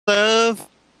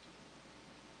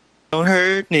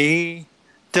McCartney,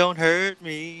 don't hurt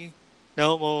me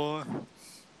no more.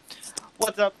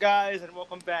 What's up, guys, and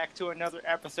welcome back to another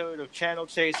episode of Channel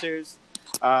Chasers.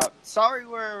 Sorry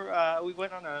we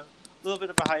went on a little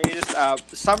bit of a hiatus.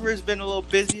 Summer's been a little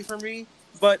busy for me,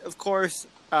 but of course,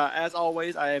 as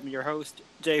always, I am your host,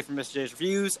 Jay from Mr. J's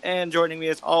Reviews, and joining me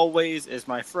as always is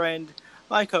my friend,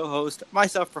 my co-host, my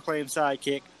self-proclaimed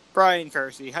sidekick, Bryan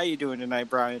Kersey. How you doing tonight,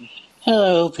 Bryan?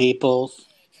 Hello, people.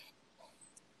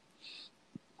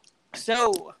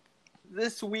 So,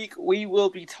 this week we will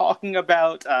be talking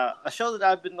about a show that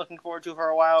I've been looking forward to for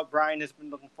a while. Bryan has been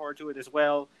looking forward to it as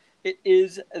well. It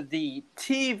is the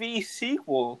TV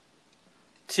sequel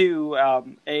to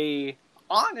a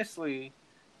honestly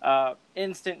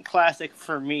instant classic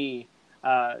for me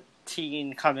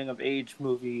teen coming of age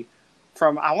movie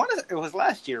from it was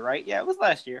last year, right? Yeah, it was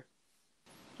last year.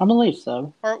 I believe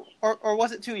so. Or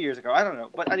was it 2 years ago? I don't know.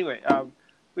 But anyway,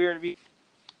 we are to be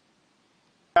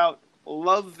about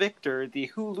Love, Victor, the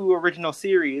Hulu original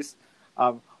series,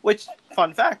 which,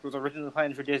 fun fact, was originally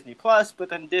planned for Disney Plus, but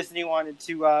then Disney wanted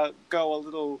to go a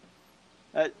little,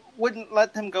 wouldn't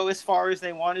let them go as far as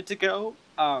they wanted to go,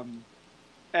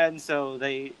 and so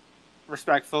they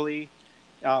respectfully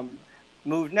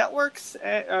moved networks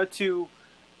to,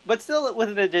 but still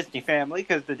within the Disney family,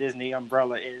 because the Disney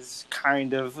umbrella is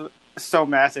kind of so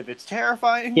massive it's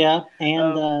terrifying. Yeah,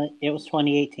 and it was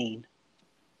 2018.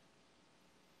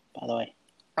 By the way.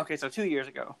 Okay, so 2 years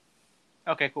ago.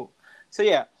 Okay, cool. So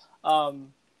yeah,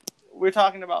 we're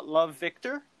talking about Love,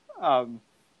 Victor. Honestly,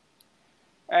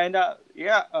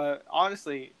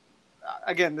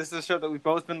 again, this is a show that we've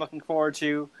both been looking forward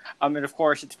to. And of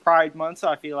course, it's Pride Month, so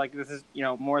I feel like this is,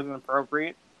 more than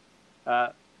appropriate.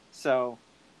 So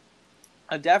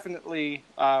I've definitely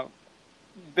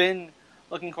been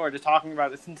looking forward to talking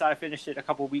about it since I finished it a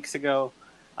couple weeks ago.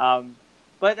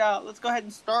 But let's go ahead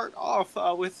and start off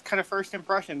with kind of first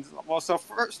impressions. Well, so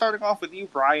starting off with you,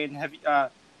 Bryan, have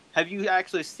you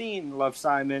actually seen Love,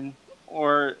 Simon,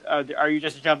 or are you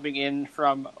just jumping in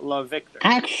from Love, Victor?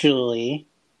 Actually,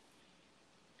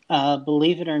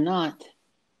 believe it or not,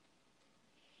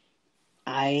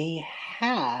 I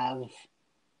have.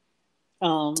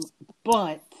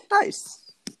 But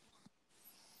nice.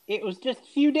 It was just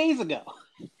a few days ago.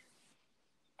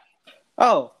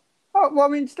 Oh, well, I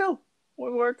mean, still.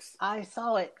 What works? I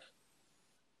saw it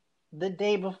the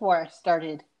day before I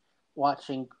started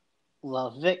watching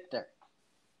Love, Victor.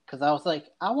 Because I was like,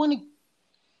 I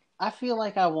feel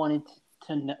like I wanted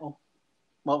to know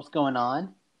what was going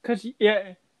on. Because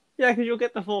you'll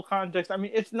get the full context. I mean,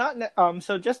 it's not,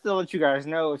 so just to let you guys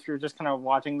know, if you're just kind of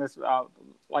watching this,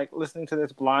 listening to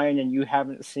this blind and you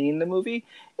haven't seen the movie,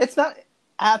 it's not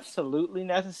absolutely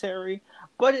necessary,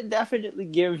 but it definitely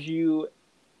gives you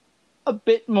a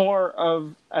bit more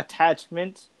of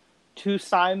attachment to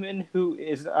Simon, who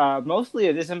is mostly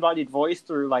a disembodied voice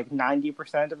through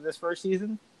 90% of this first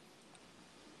season.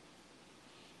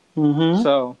 Mm-hmm.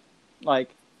 So, I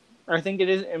think it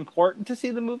is important to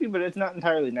see the movie, but it's not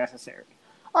entirely necessary.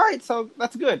 All right, so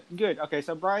that's good. Good. Okay,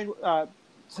 so Bryan,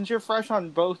 since you're fresh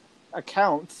on both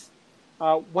accounts,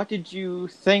 what did you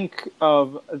think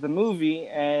of the movie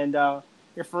and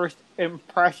your first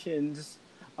impressions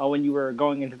when you were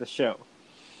going into the show?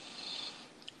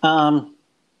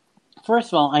 First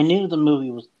of all, I knew the movie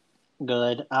was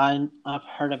good. I've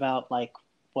heard about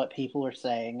what people are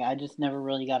saying. I just never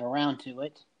really got around to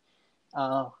it.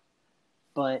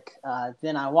 But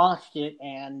then I watched it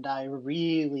and I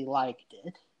really liked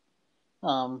it.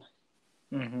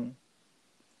 Mm-hmm.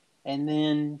 And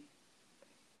then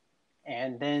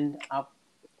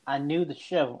I knew the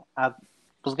show. I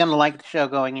was gonna like the show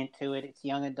going into it. It's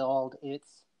young adult.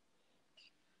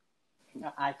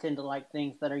 I tend to like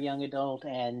things that are young adult,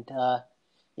 and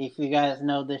if you guys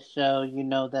know this show, you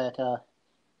know that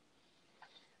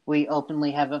we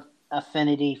openly have an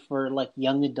affinity for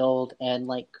young adult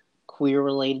and queer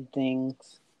related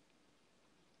things.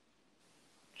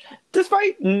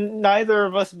 Despite neither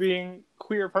of us being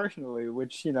queer personally,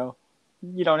 which you don't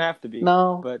have to be.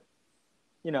 No, but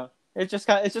it's just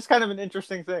kind of an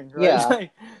interesting thing, right? Yeah.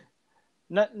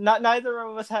 Neither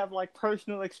of us have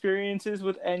personal experiences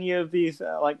with any of these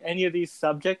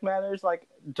subject matters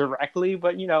directly,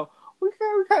 but we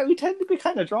tend to be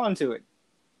kind of drawn to it.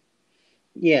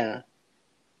 Yeah,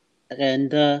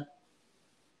 and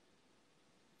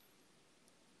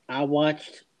I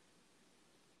watched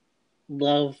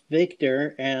Love,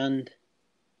 Victor, and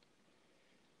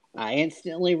I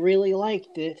instantly really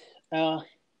liked it. I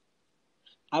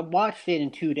watched it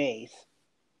in 2 days,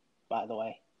 by the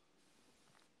way.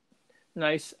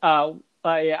 Nice. I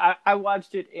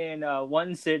watched it in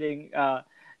one sitting at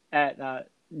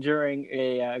during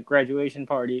a graduation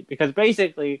party, because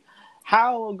basically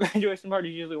how graduation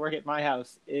parties usually work at my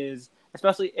house is,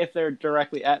 especially if they're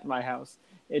directly at my house,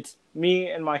 it's me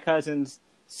and my cousins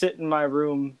sit in my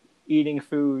room eating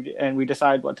food, and we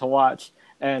decide what to watch.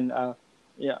 And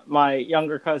yeah, my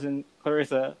younger cousin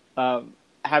Clarissa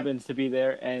happens to be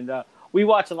there, and we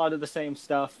watch a lot of the same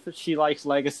stuff. She likes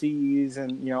Legacies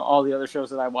and all the other shows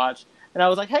that I watch. And I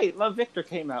was like, "Hey, Love Victor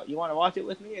came out. You want to watch it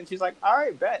with me?" And she's like, "All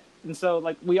right, bet." And so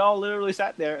like we all literally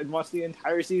sat there and watched the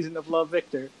entire season of Love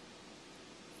Victor,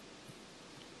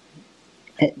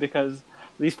 because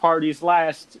these parties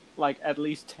last like at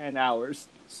least 10 hours,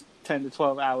 10 to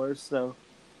 12 hours. So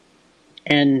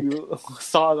And you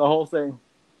saw the whole thing.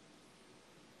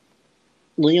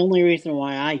 the only reason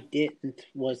why I didn't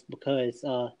was because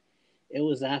it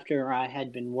was after I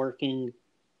had been working.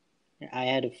 I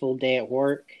had a full day at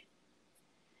work,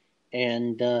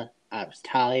 and I was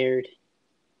tired.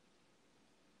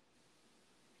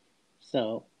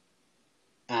 So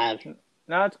I No,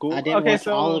 that's cool. I didn't Okay, watch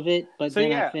all so of it, but so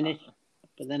then yeah, I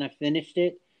finished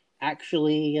it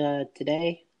actually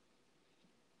today,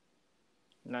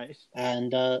 nice.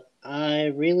 and I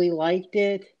really liked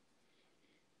it.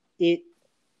 It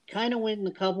kind of went in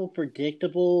a couple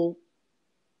predictable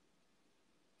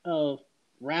uh,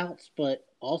 routes, but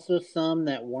also some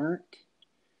that weren't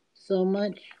so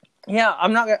much. Yeah,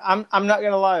 I'm not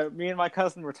gonna lie. Me and my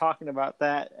cousin were talking about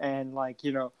that, and like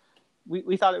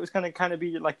we thought it was gonna kind of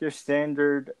be like your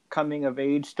standard coming of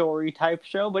age story type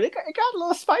show, but it got a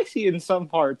little spicy in some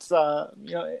parts. But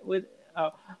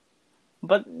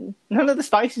none of the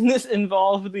spiciness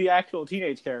involved the actual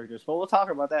teenage characters. But we'll talk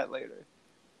about that later.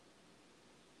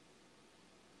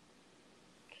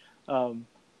 Um,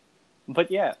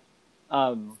 but yeah,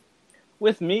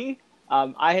 with me,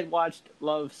 I had watched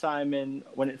Love, Simon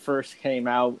when it first came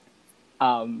out,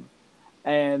 um,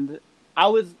 and I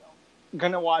was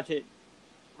gonna watch it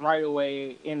right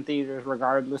away in theaters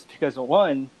regardless, because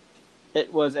one,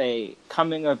 it was a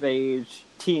coming of age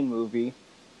teen movie,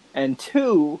 and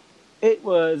two, it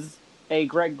was a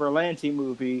Greg Berlanti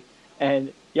movie,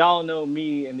 and y'all know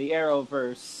me in the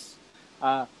Arrowverse.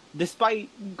 Uh,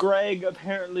 Despite Greg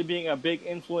apparently being a big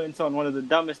influence on one of the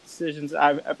dumbest decisions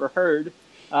I've ever heard,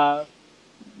 uh,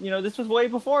 this was way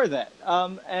before that.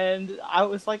 And I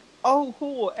was like, "Oh,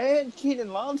 cool! And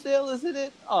Keaton Lonsdale is in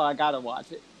it. Oh, I gotta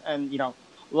watch it." And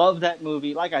love that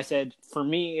movie. Like I said, for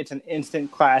me, it's an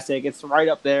instant classic. It's right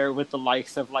up there with the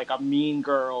likes of like a Mean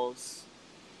Girls,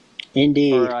 or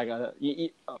Indeed. like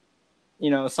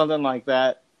something like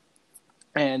that.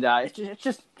 And it's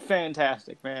just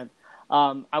fantastic, man.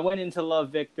 I went into Love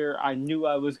Victor. I knew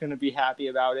I was going to be happy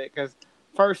about it because,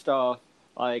 first off,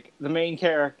 like the main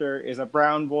character is a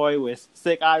brown boy with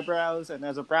thick eyebrows, and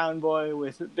as a brown boy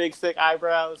with big thick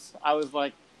eyebrows, I was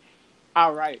like,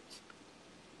 all right,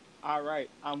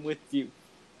 I'm with you.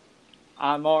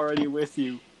 I'm already with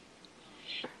you.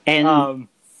 And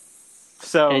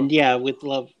So yeah, with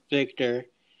Love Victor,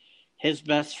 his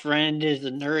best friend is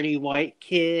a nerdy white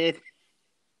kid.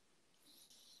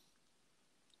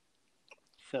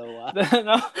 So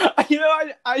no,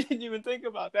 I didn't even think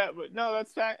about that, but no,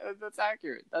 that's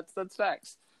accurate. That's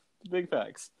facts, big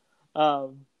facts.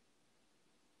 Um,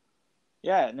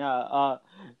 yeah, no,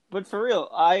 but for real,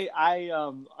 I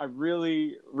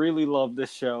really really love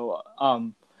this show.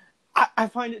 I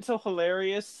find it so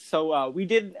hilarious. So we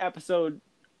did an episode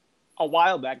a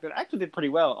while back that actually did pretty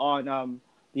well on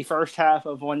the first half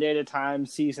of One Day at a Time,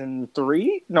 season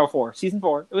 3, no 4, season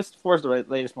 4. It was 4 is the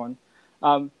latest one.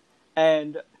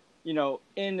 And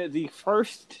in the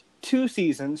first 2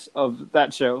 seasons of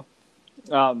that show,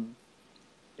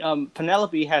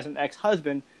 Penelope has an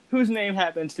ex-husband whose name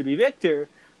happens to be Victor,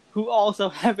 who also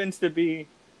happens to be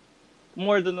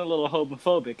more than a little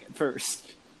homophobic at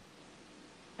first.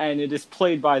 And it is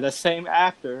played by the same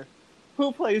actor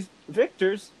who plays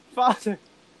Victor's father.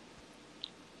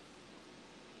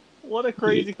 What a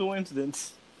crazy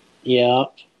coincidence. yeah.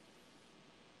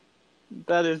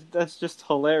 That's just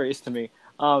hilarious to me.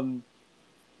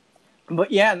 But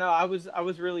yeah, no, I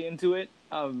was really into it.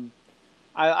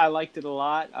 I liked it a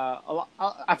lot.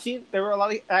 I've seen there were a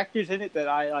lot of actors in it that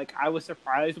I was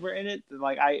surprised were in it.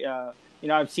 Like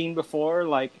I've seen before.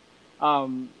 Like,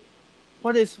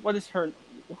 what is her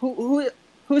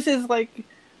who's his like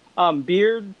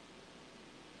beard,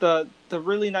 the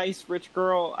really nice rich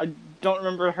girl. I don't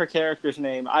remember her character's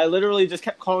name. I literally just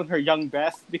kept calling her Young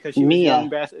Beth because she was Young Mia.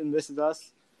 Beth in This Is Us.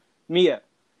 Mia,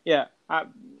 yeah.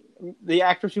 The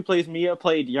actress who plays Mia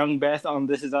played Young Beth on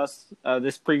This Is Us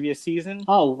this previous season,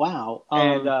 Oh wow.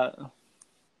 and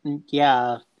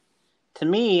Yeah. To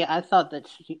me, I thought that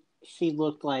she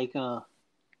looked like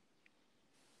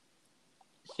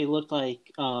She looked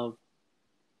like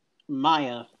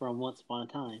Maya from Once Upon a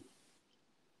Time.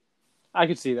 I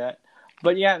could see that,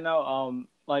 but yeah, no,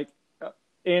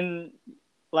 in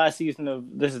last season of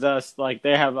This Is Us, like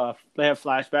they have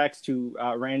flashbacks to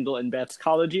Randall and Beth's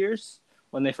college years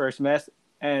when they first met,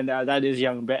 and that is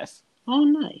young Beth. Oh,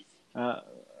 nice.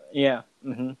 Yeah,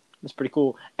 it's pretty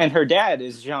cool. And her dad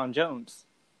is John Jones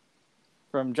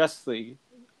from Justice League.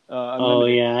 Oh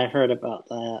yeah, I heard about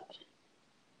that.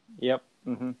 Yep.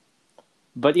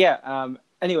 But yeah.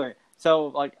 Anyway, so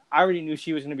like I already knew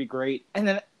she was going to be great, and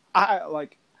then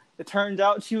it turns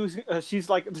out she's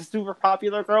like the super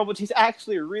popular girl, but she's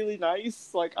actually really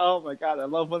nice. Like, oh my god, I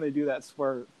love when they do that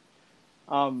swerve.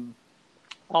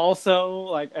 Also,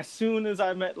 like as soon as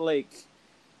I met Lake,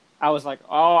 I was like,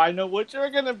 oh, I know what you're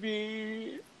gonna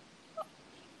be.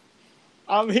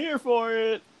 I'm here for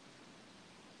it.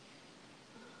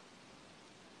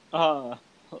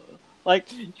 Like,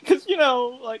 because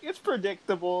like it's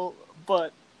predictable,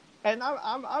 but and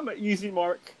I'm an easy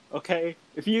mark. Okay,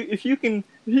 if you can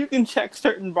check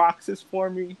certain boxes for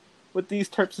me with these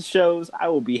types of shows, I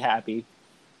will be happy.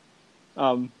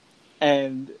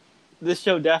 And this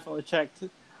show definitely checked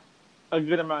a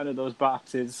good amount of those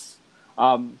boxes.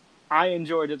 I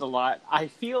enjoyed it a lot. I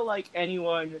feel like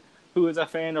anyone who is a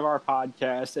fan of our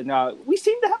podcast, and we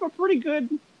seem to have a pretty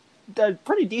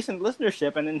decent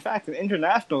listenership, and in fact, an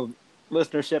international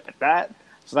listenership at that.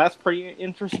 So that's pretty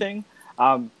interesting.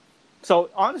 So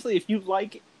honestly, if you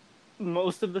like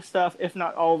most of the stuff, if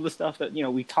not all of the stuff that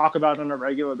we talk about on a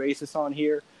regular basis on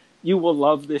here, you will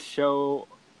love this show,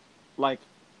 like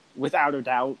without a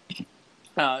doubt.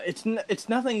 It's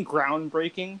nothing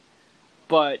groundbreaking,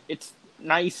 but it's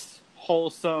nice,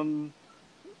 wholesome,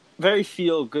 very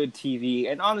feel-good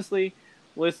TV. And honestly,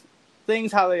 with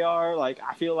things how they are, like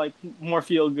I feel like more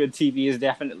feel-good TV is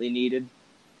definitely needed.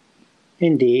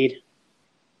 Indeed.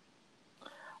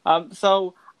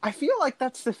 So I feel like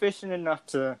that's sufficient enough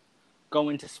to go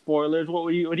into spoilers.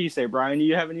 What do you say, Brian? Do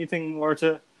you have anything more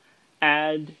to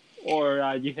add, or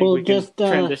do you think we can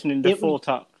transition into full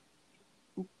talk?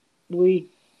 We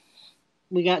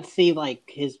got to see like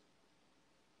his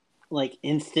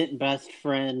instant best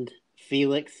friend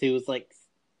Felix, who was like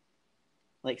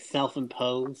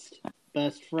self-imposed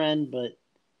best friend, but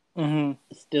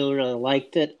still really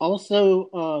liked it.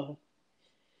 Also,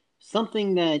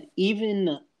 something that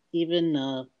even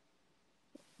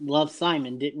Love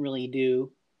Simon didn't really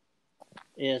do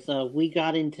is we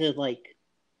got into like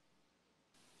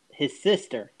his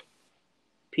sister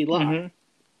Pilar.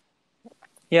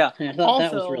 Yeah, and I thought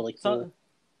that was really cool.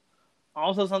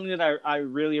 Also, something that I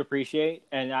really appreciate,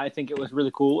 and I think it was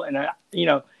really cool. And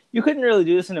you couldn't really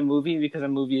do this in a movie because a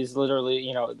movie is literally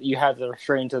you have the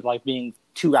restraints of like being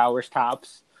 2 hours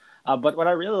tops. But what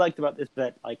I really liked about this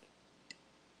that like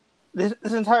this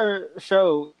entire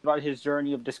show about his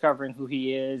journey of discovering who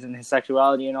he is and his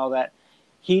sexuality and all that,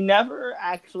 he never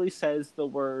actually says the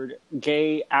word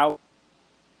gay out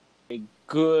a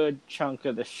good chunk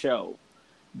of the show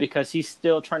because he's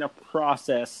still trying to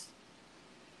process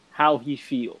how he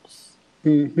feels.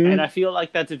 And I feel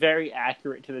like that's very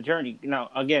accurate to the journey. Now,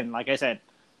 again, like I said,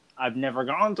 I've never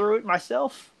gone through it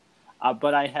myself,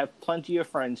 but I have plenty of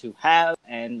friends who have,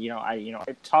 and I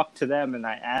talk to them and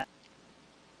I ask.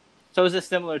 So is this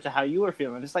similar to how you were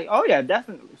feeling? It's like, oh yeah,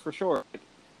 definitely, for sure.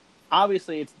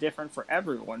 Obviously, it's different for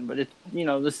everyone, but it's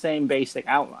the same basic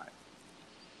outline.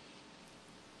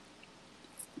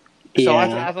 So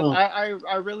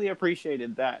I really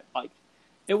appreciated that. Like,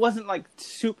 it wasn't like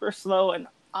super slow, and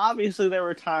obviously there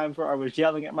were times where I was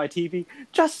yelling at my TV.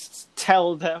 Just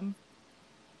tell them.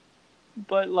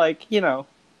 But like it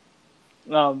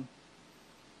was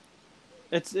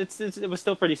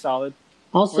still pretty solid.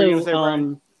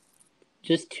 Also,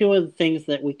 just two of the things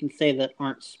that we can say that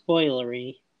aren't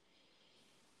spoilery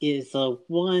is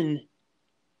one.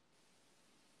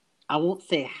 I won't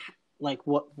say like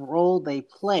what role they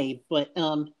play, but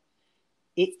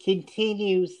it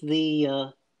continues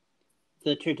the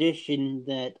tradition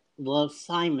that Love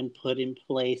Simon put in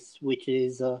place, which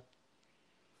is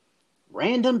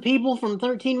random people from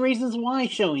 13 Reasons Why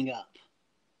showing up.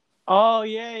 Oh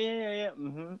yeah.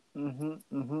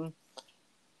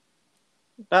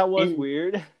 That was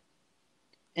weird.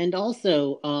 And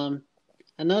also,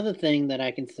 another thing that I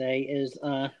can say is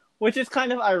which is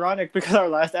kind of ironic because our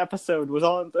last episode was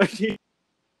on 13.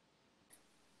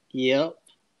 Yep.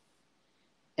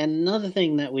 And another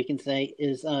thing that we can say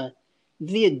is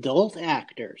the adult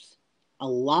actors. A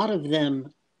lot of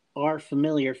them are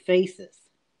familiar faces.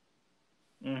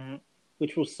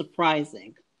 Which was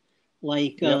surprising.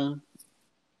 Like,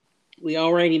 we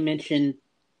already mentioned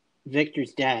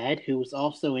Victor's dad, who was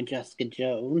also in Jessica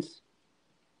Jones.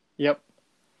 Yep.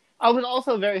 I was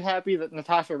also very happy that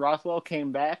Natasha Rothwell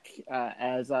came back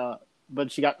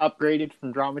but she got upgraded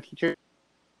from drama teacher.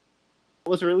 That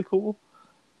was really cool.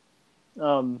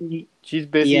 She's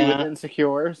busy with Yeah,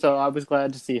 Insecure, so I was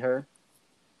glad to see her.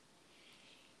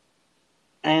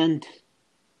 and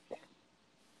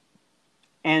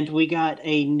we got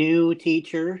a new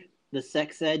teacher, the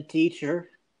sex ed teacher,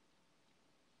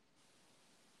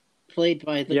 played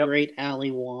by the great Ali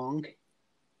Wong.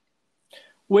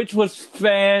 Which was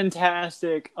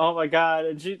fantastic. Oh my god.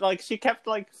 And she kept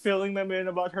filling them in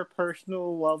about her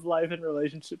personal love life and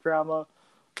relationship drama.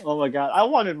 Oh my god. I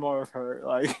wanted more of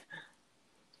her.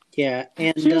 Yeah,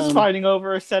 and she was fighting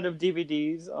over a set of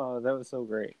DVDs. Oh, that was so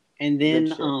great. And then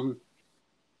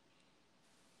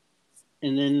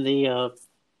the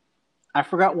I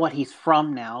forgot what he's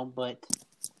from now, but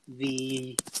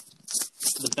the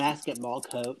basketball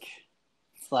coach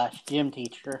 / gym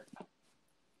teacher.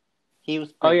 He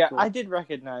was pretty cool. I did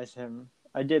recognize him.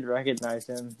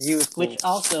 He was cool. Which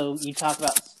also, you talk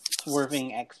about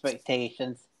swerving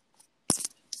expectations,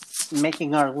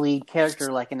 making our lead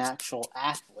character like an actual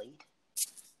athlete.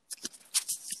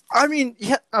 I mean,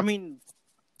 yeah,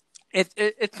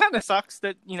 it kind of sucks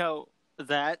that,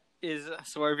 that is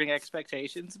swerving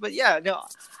expectations, but yeah, no,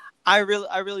 I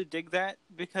really dig that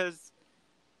because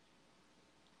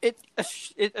it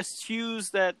eschews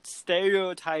that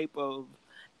stereotype of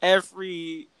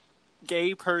every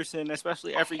gay person,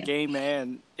 especially every gay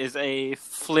man, is a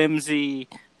flimsy,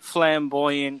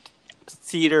 flamboyant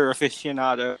theater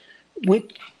aficionado.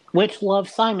 Which Love,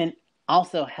 Simon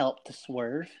also helped to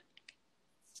swerve.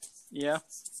 Yeah.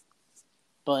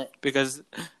 But because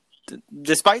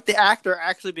despite the actor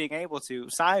actually being able to,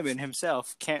 Simon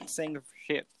himself can't sing for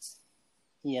shit.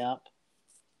 Yep.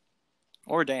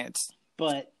 Or dance.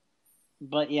 But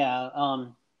yeah,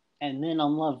 and then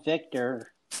on Love,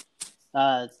 Victor,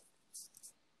 to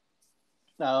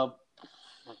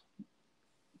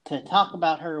talk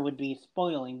about her would be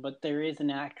spoiling, but there is an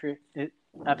actress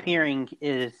appearing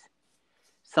is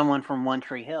someone from One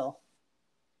Tree Hill.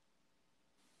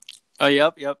 Oh,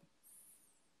 yep.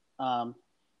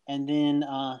 And then,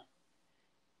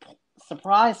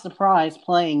 surprise,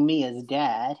 playing Mia's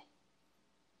dad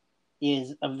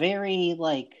is a very,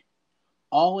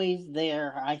 always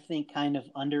there, I think, kind of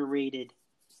underrated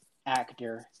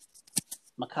actor,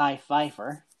 Mekhi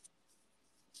Phifer.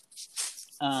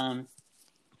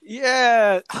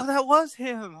 Yeah. Oh, that was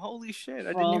him. Holy shit.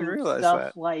 I didn't even realize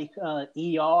that. Stuff like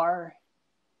ER,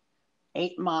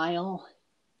 8 Mile.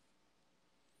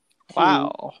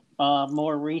 Wow.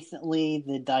 More recently,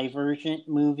 the Divergent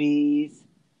movies.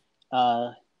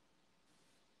 He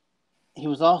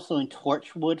was also in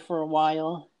Torchwood for a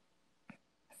while.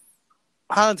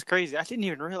 Oh, that's crazy. I didn't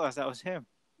even realize that was him.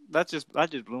 That just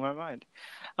blew my mind.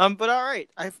 But all right.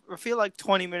 I feel like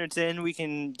 20 minutes in, we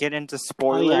can get into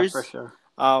spoilers. Oh, yeah, for sure.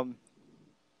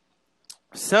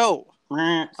 So,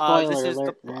 spoiler this is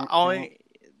alert. the only...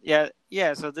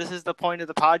 Yeah, so this is the point of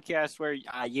the podcast where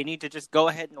you need to just go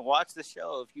ahead and watch the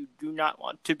show if you do not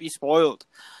want to be spoiled.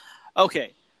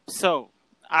 Okay, so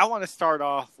I want to start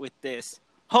off with this.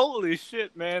 Holy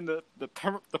shit, man, the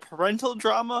parental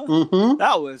drama,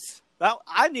 that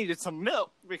I needed some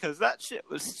milk because that shit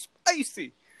was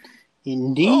spicy.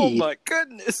 Indeed. Oh my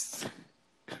goodness.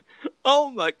 Oh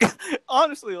my god!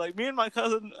 Honestly, me and my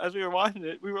cousin, as we were watching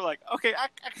it, we were like, "Okay, I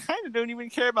kind of don't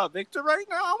even care about Victor right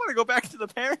now. I want to go back to the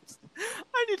parents.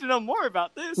 I need to know more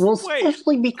about this." Well,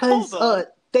 especially because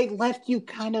they left you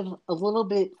kind of a little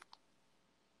bit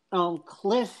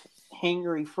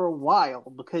cliffhangery for a while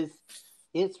because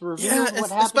it's revealed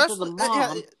what happened to the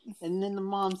mom, and then the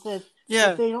mom says,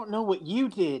 "But they don't know what you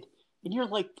did," and you're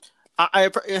like.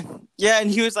 And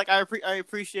he was like, I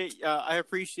appreciate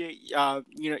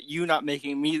you not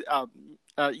making me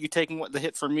you taking the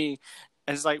hit for me,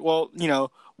 and it's like, well,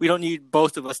 we don't need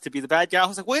both of us to be the bad guy. I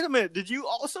was like, wait a minute, did you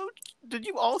also cheat?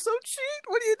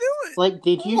 What are you doing?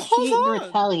 Did you cheat in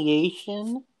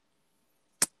retaliation?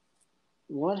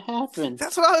 What happened?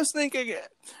 That's what I was thinking.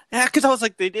 Yeah, because I was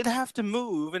like, they did have to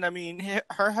move, and I mean,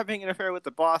 her having an affair with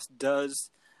the boss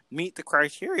does meet the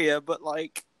criteria, but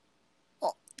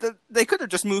they could have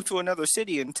just moved to another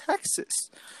city in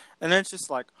Texas. And then it's just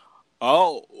like,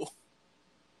 oh,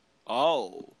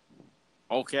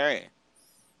 okay.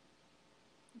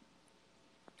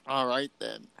 All right,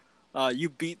 then. You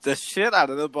beat the shit out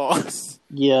of the boss.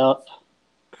 Yep.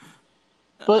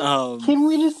 But can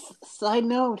we just, side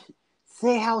note,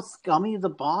 say how scummy the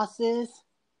boss is?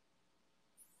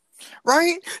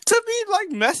 Right? To be like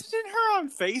messaging her on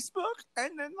Facebook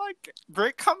and then like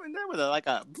Brick coming there with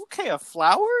a bouquet of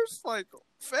flowers? Like,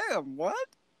 fam, what?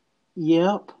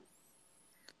 Yep.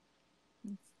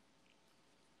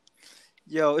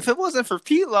 Yo, if it wasn't for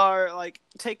Pilar like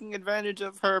taking advantage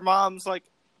of her mom's like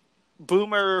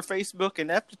boomer Facebook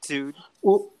ineptitude.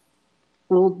 Well,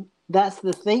 that's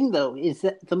the thing though, is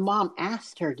that the mom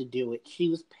asked her to do it. She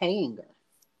was paying her.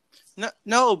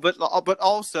 No, but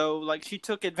also like she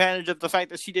took advantage of the fact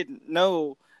that she didn't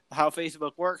know how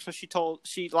Facebook works, so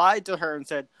she lied to her and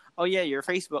said, "Oh yeah, your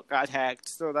Facebook got hacked,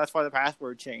 so that's why the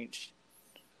password changed."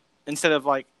 Instead of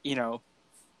like you know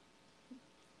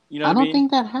I what I don't mean?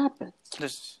 think that happened.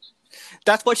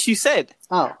 That's what she said.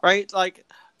 Oh, Right? Like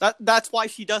that's why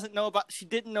she didn't know about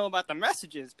the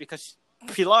messages because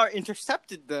Pilar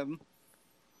intercepted them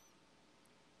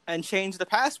and changed the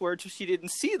password so she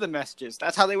didn't see the messages.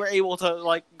 That's how they were able to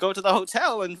like go to the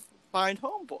hotel and find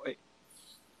Homeboy.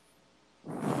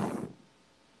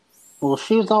 well,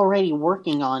 she was already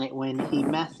working on it when he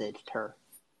messaged her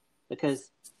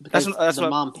because That's the what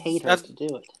mom paid her to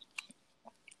do it.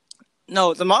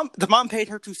 No, the mom paid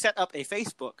her to set up a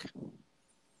Facebook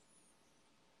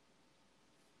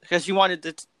because she wanted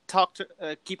to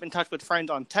keep in touch with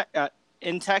friends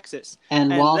in Texas.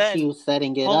 And while then she was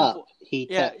setting it up, he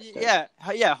texted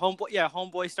her.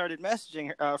 Homeboy started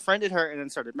messaging her, friended her, and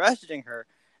then started messaging her,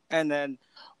 and then,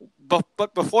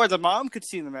 but before the mom could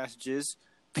see the messages,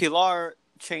 Pilar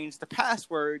changed the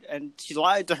password and she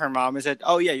lied to her mom and said,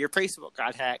 "Oh yeah, your Facebook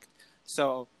got hacked,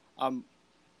 so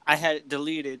I had it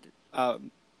deleted." So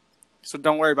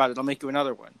don't worry about it. I'll make you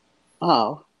another one.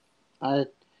 Oh, I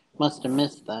must have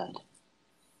missed that.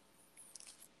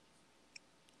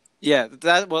 Yeah,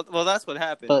 that's what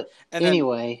happened. But and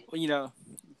anyway, then,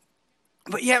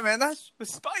 but yeah, man, that's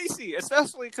spicy,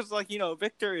 especially because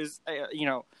Victor is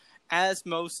as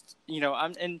most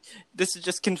and this is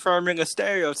just confirming a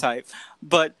stereotype,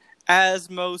 but as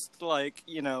most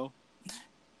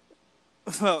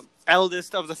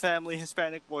eldest of the family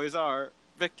Hispanic boys are.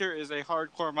 Victor is a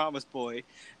hardcore mama's boy,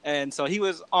 and so he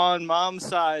was on mom's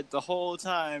side the whole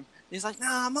time. He's like,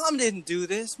 "Nah, mom didn't do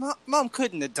this. Mom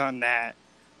couldn't have done that.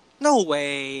 No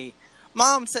way."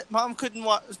 Mom said mom couldn't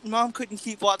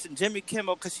keep watching Jimmy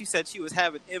Kimmel because she said she was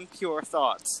having impure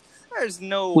thoughts. There's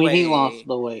no when way. he lost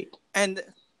the weight, and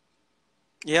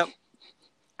yep,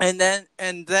 and then,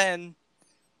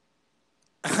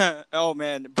 oh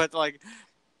man, but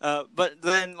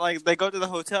then they go to the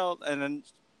hotel and then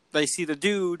they see the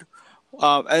dude,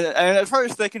 and at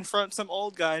first they confront some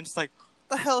old guy and just like,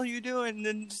 "What the hell are you doing?" And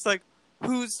then just like,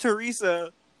 "Who's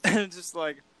Teresa?" And it's just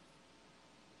like,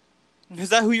 "Is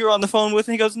that who you're on the phone with?"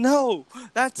 And he goes, "No,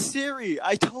 that's Siri.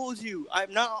 I told you,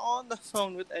 I'm not on the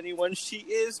phone with anyone. She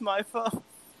is my phone."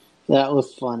 That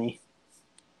was funny.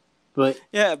 But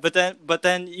yeah, but then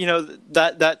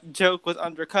that joke was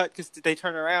undercut because they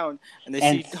turn around and they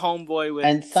see Homeboy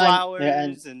with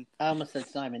flowers and I almost said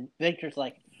Simon. Victor's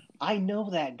like, "I know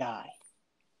that guy.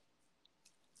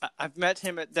 I've met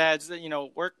him at Dad's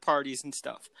work parties and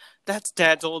stuff. That's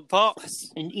Dad's old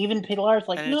boss." And even Pilar's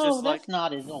like, "No, that's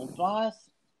not his old boss.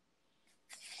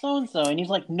 So and so," and he's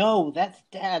like, "No, that's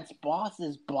Dad's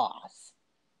boss's boss."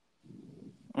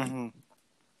 Mm-hmm.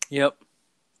 Yep.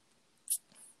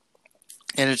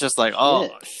 And it's just like, oh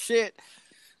shit,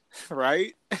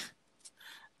 right?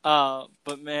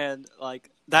 But man,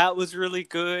 that was really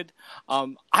good.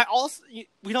 We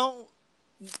don't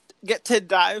get to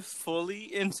dive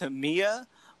fully into Mia,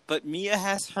 but Mia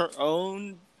has her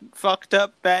own fucked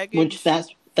up baggage. Which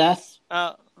that's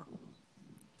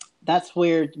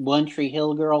where One Tree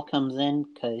Hill Girl comes in,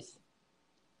 because.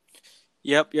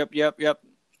 Yep.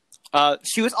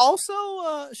 She's also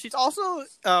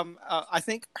I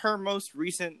think her most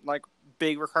recent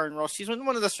big recurring role. She's in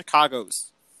one of the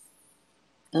Chicagos.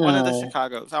 One of the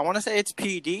Chicagos. I want to say it's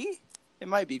PD. It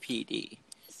might be PD.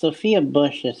 Sophia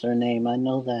Bush is her name. I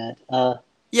know that.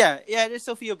 Yeah, it is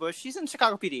Sophia Bush. She's in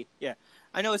Chicago PD. Yeah,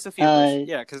 I know it's Sophia Bush.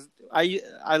 Yeah, because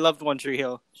I loved One Tree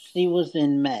Hill. She was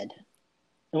in Med.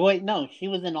 Wait, no, she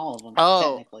was in all of them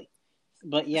technically.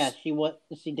 But yeah, she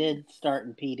did start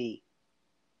in PD.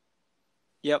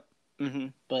 Yep. Mm-hmm.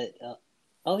 But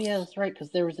oh yeah, that's right, because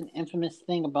there was an infamous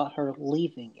thing about her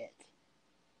leaving it.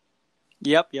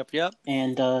 Yep.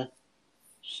 And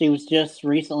she was just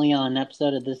recently on an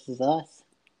episode of This Is Us.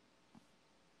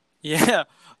 Yeah,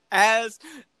 as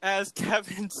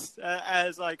Kevin's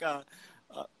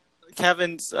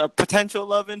Kevin's potential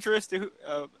love interest,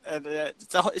 and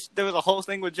there was a whole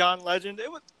thing with John Legend.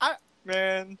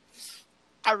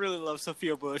 I really love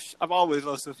Sophia Bush. I've always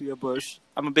loved Sophia Bush.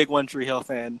 I'm a big One Tree Hill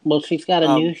fan. Well, she's got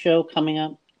a new show coming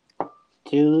up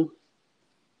too,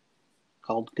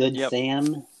 called Good Yep.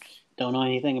 Sam. Don't know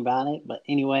anything about it, but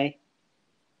anyway.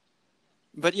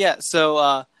 But yeah,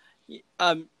 so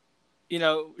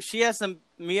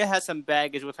Mia has some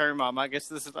baggage with her mom. I guess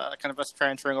this is kind of us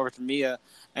transferring over to Mia,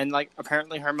 and like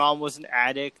apparently her mom was an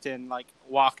addict and like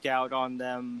walked out on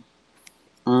them.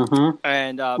 Mm-hmm.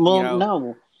 And Well,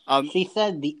 no, um, she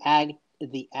said the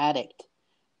addict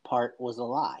part was a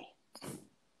lie.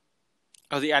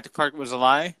 oh, the addict part was a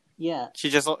lie. Yeah. She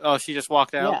just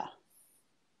walked out. Yeah.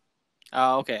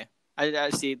 Oh, okay. I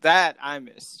see that I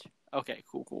missed. Okay,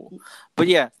 cool. But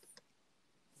yeah.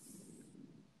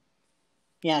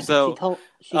 Yeah, So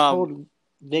she told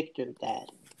Victor that.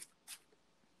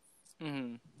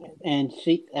 Mm-hmm.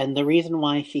 And the reason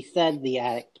why she said the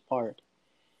addict part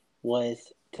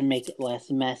was to make it less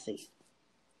messy.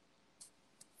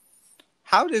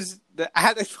 How does the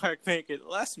addict part make it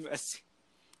less messy?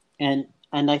 And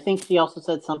I think she also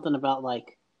said something about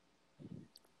like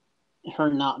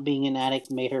her not being an addict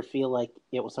made her feel like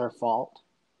it was her fault.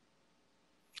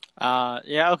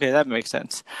 Yeah, okay, that makes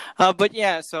sense. But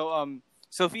yeah, so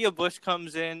Sophia Bush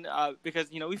comes in because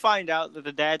we find out that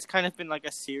the dad's kind of been like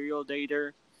a serial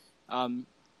dater.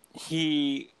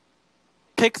 He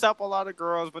picks up a lot of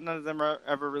girls, but none of them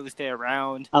ever really stay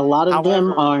around. A lot of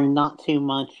them are not too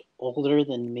much older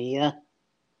than Mia.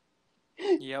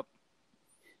 Yep.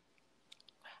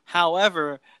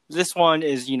 However, this one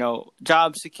is,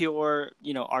 job secure,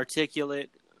 articulate,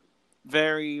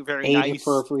 very, very age nice.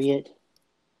 appropriate.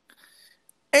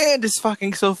 And it's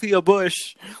fucking Sophia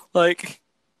Bush. Like,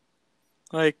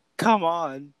 come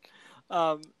on.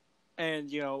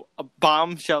 And, a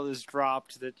bombshell is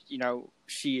dropped that,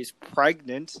 she is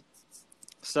pregnant.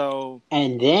 So,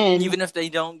 and then even if they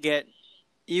don't get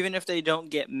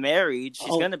married, she's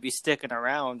going to be sticking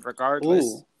around regardless.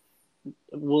 Ooh.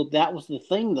 Well, that was the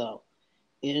thing, though,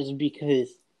 is because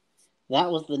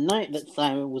that was the night that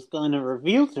Simon was going to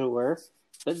reveal to her.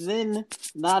 But then,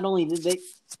 not only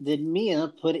did Mia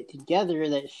put it together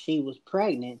that she was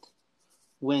pregnant,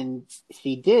 when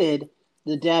she did,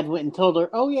 the dad went and told her,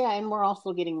 "Oh yeah, and we're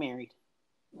also getting married."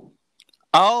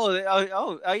 Oh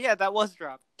yeah, that was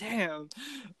dropped. Damn,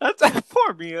 that's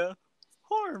poor Mia.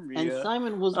 Poor Mia. And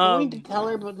Simon was going to tell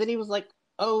her, but then he was like,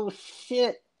 "Oh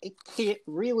shit, I can't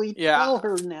really tell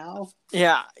her now."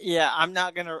 Yeah. I'm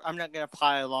not gonna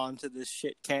pile on to this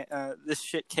shit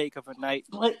cake of a night.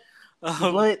 But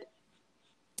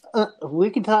we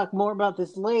can talk more about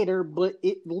this later. But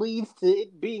it leads to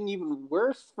it being even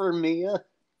worse for Mia.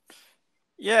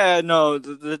 Yeah, no,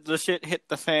 the shit hit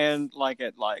the fan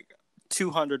at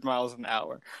 200 miles an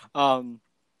hour.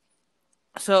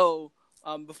 So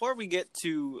before we get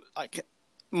to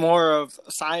more of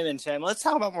Simon's family, let's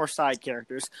talk about more side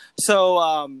characters.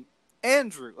 So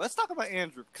Andrew, let's talk about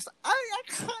Andrew because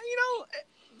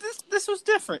this was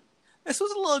different. This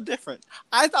was a little different.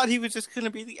 I thought he was just going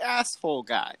to be the asshole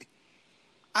guy.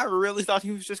 I really thought he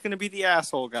was just going to be the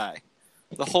asshole guy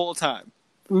the whole time.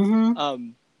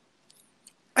 Mm-hmm.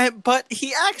 But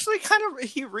he actually kind of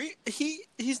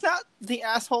he's not the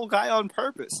asshole guy on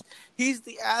purpose. He's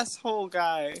the asshole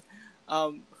guy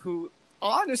who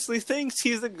honestly thinks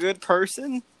he's a good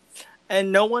person,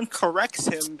 and no one corrects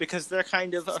him because they're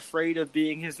kind of afraid of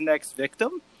being his next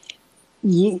victim.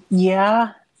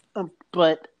 Yeah,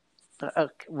 but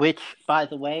which, by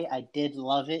the way, I did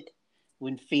love it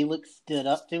when Felix stood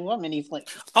up to him, and he's like,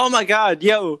 "Oh my god,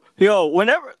 yo!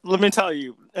 Whenever, let me tell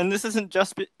you, and this isn't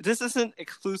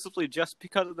exclusively just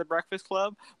because of the Breakfast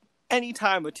Club.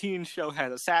 Anytime a teen show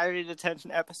has a Saturday Detention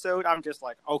episode, I'm just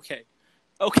like, okay,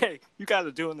 you guys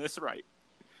are doing this right."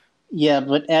 Yeah,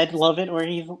 but I'd love it where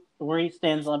he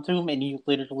stands up to him and he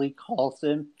literally calls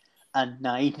him a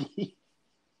 90s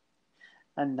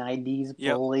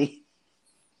bully.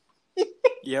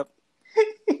 Yep.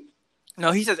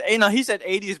 No, he said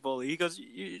 80s bully. He goes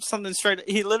something straight.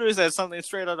 He literally says something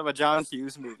straight out of a John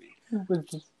Hughes movie.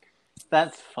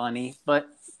 That's funny, but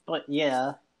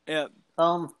yeah. Yep.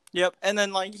 Yep. And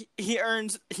then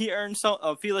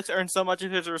Felix earns so much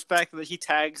of his respect that he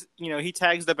tags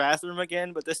the bathroom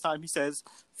again, but this time he says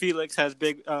Felix has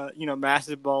big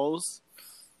massive balls,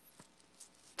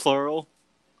 plural,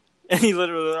 and he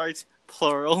literally writes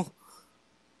plural.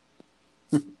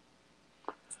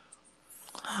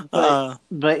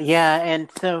 But yeah, and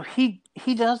so he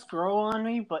does grow on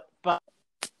me, but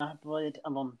I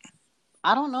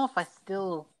don't know if I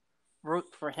still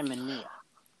root for him and Mia.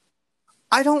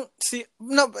 I don't see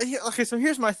but okay. So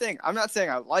here's my thing. I'm not saying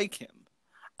I like him.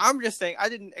 I'm just saying I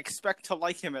didn't expect to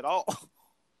like him at all.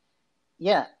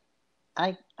 Yeah,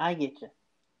 I get you.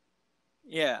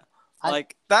 Yeah.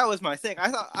 Like, that was my thing.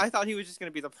 I thought he was just going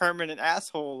to be the permanent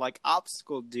asshole, like,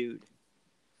 obstacle dude.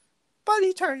 But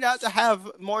he turned out to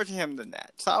have more to him than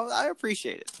that. So I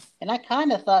appreciate it. And I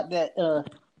kind of thought that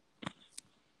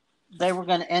they were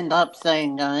going to end up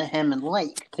saying him and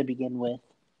Lake to begin with.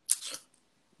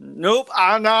 Nope.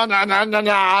 No,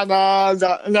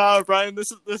 Brian.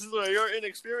 This is where your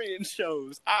inexperience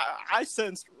shows. I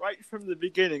sensed right from the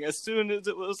beginning, as soon as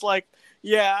it was like,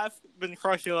 yeah, I've been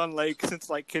crushing on Lake since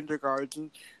like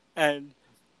kindergarten, and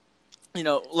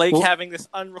Lake having this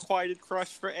unrequited crush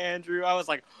for Andrew. I was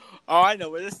like, oh, I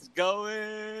know where this is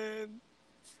going.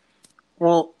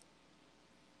 Well,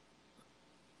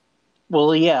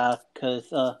 yeah,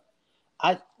 because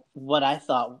I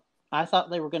thought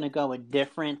they were going to go a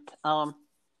different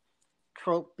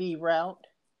trope B route,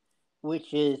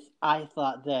 which is I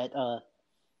thought that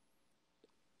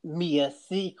Mia's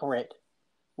secret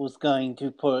was going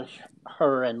to push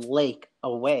her and Lake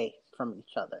away from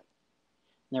each other.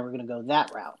 They were going to go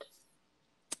that route.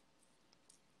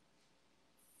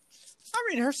 I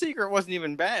mean, her secret wasn't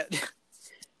even bad.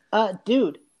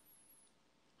 Dude,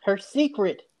 her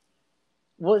secret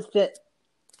was that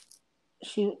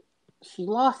she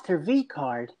lost her V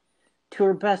card to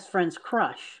her best friend's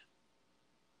crush.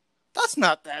 That's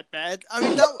not that bad.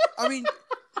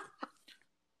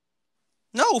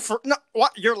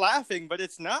 What, you're laughing, but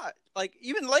it's not. Like,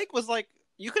 even Lake was like,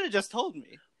 you could have just told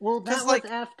me. Well, that was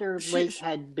after Lake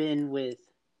had been with.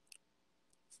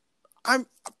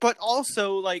 But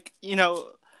also, like,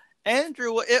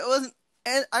 Andrew. It wasn't,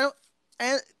 and I don't,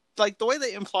 and like the way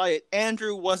they imply it,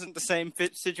 Andrew wasn't the same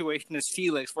situation as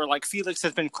Felix, where like Felix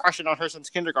has been crushing on her since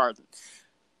kindergarten.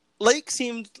 Lake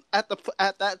seemed at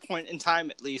that point in time,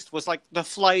 at least, was like the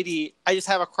flighty. I just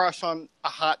have a crush on a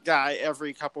hot guy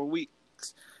every couple of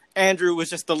weeks. Andrew was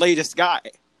just the latest guy.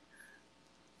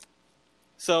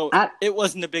 So it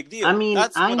wasn't a big deal. I mean,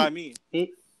 that's what I mean. It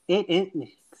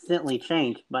instantly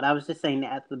changed, but I was just saying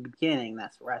at the beginning,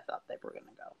 that's where I thought they were going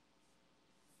to go.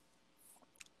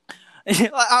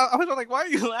 I was like, why are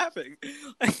you laughing?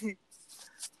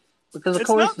 Because of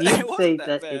course you say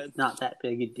that it's not that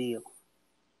big a deal.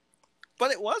 But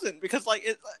it wasn't, because like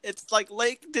it's like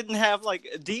Lake didn't have like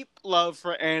a deep love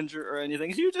for Andrew or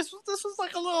anything. This was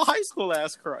like a little high school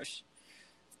ass crush.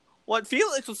 What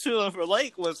Felix was feeling for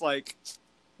Lake was like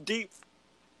deep,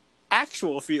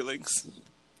 actual feelings.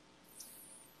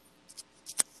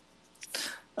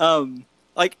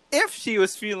 Like if she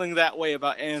was feeling that way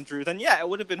about Andrew, then yeah, it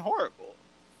would have been horrible.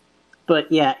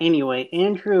 But yeah, anyway,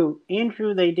 Andrew,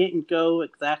 they didn't go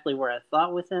exactly where I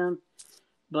thought with him,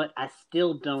 but I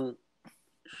still don't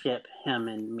ship him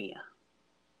and Mia.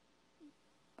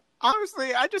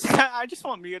 Honestly, I just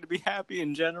want Mia to be happy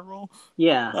in general.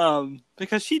 Yeah.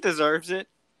 Because she deserves it.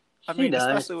 I mean,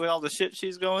 especially with all the shit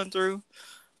she's going through.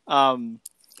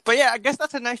 But yeah, I guess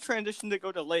that's a nice transition to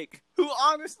go to Lake, who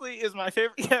honestly is my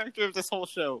favorite character of this whole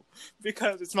show,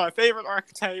 because it's my favorite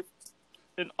archetype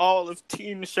in all of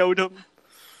teen showdom.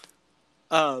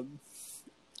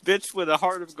 Bitch with a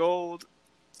heart of gold.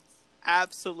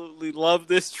 Absolutely love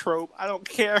this trope. I don't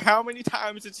care how many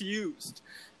times it's used.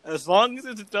 As long as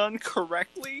it's done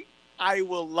correctly, I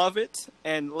will love it,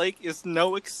 and Lake is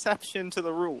no exception to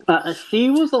the rule. She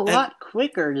was a lot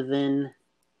quicker than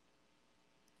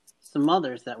some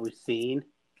others that we've seen.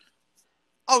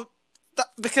 Oh,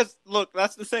 because, look,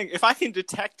 that's the thing. If I can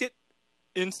detect it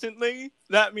instantly,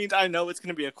 that means I know it's going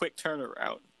to be a quick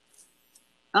turnaround.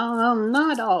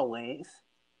 Not always.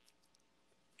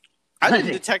 I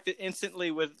didn't detect it instantly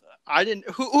with...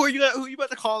 Who are you about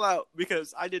to call out?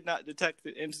 Because I did not detect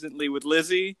it instantly with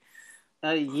Lizzie.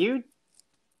 You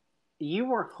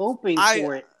were hoping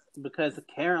for it because of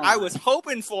Caroline. I was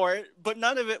hoping for it, but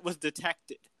none of it was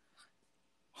detected.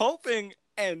 Hoping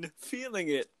and feeling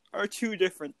it are two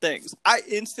different things. I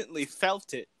instantly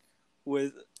felt it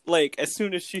with Lake as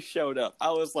soon as she showed up.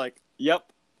 I was like,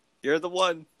 yep, you're the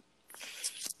one.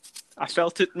 I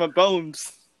felt it in my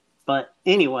bones. But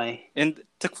anyway. And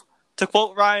to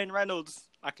quote Ryan Reynolds,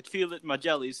 I could feel it in my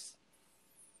jellies.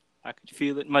 I could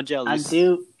feel it in my jellies.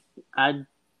 I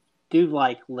do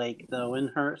like Lake, though, in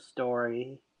her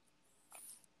story.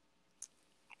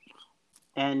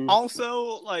 And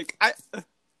also, like,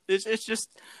 it's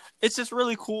just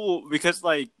really cool because,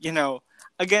 like,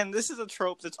 again, this is a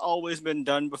trope that's always been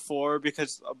done before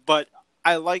but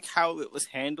I like how it was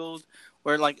handled,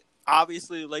 where, like,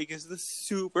 obviously Lake is the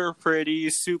super pretty,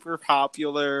 super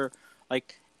popular,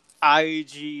 like,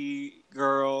 IG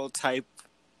girl type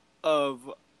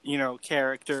of,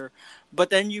 character, but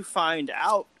then you find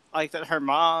out, like, that her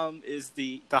mom is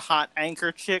the hot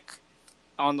anchor chick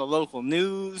on the local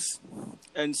news,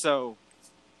 and so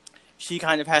she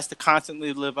kind of has to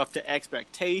constantly live up to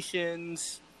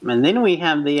expectations. And then we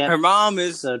have the episode Her mom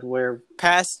is where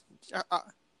past.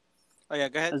 Oh yeah,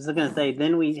 go ahead. I was going to say,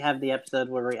 then we have the episode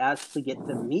where we actually get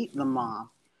to meet the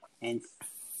mom, and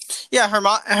yeah,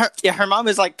 her mom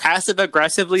is like passive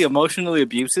aggressively, emotionally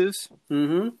abusive.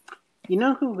 Mm-hmm. You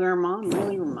know who their mom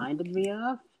really reminded me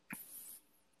of?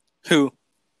 Who?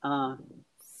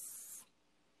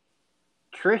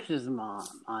 Trish's mom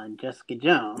on Jessica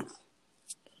Jones.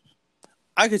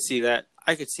 I could see that.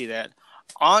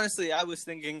 Honestly, I was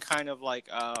thinking kind of like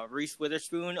Reese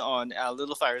Witherspoon on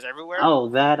Little Fires Everywhere. Oh,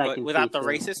 that I but can without see the too.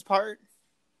 racist part.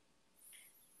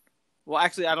 Well,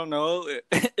 actually, I don't know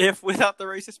if without the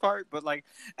racist part, but like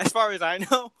as far as I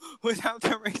know, without the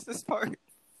racist part.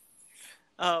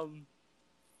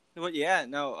 But yeah,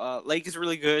 no. Lake is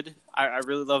really good. I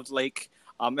really loved Lake.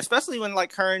 Especially when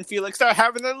like her and Felix start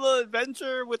having their little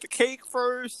adventure with the cake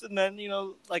first, and then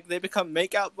like they become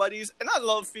makeout buddies. And I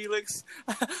love Felix.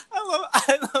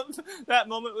 I love that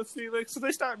moment with Felix. So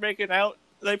they start making out.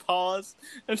 They pause,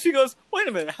 and she goes, "Wait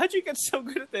a minute, how'd you get so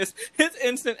good at this?" His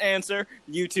instant answer: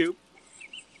 YouTube.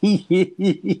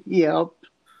 Yep.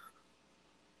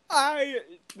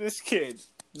 This kid.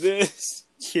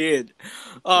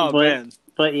 Oh man.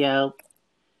 But yeah,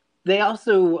 they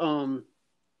also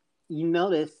you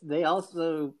notice they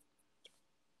only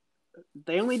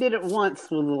did it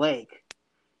once with Lake,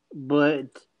 but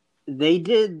they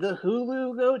did the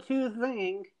Hulu go-to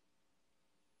thing.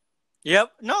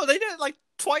 Yep. No, they did it like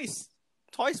twice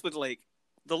with Lake.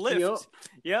 The lift.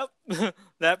 Yep.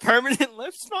 That permanent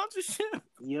lift sponsorship.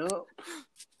 Yep.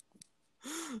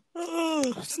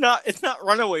 It's not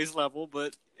Runaways level,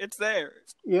 but it's there.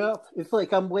 Yep. It's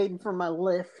like I'm waiting for my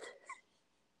lift.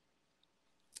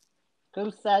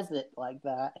 Who says it like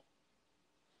that?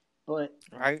 But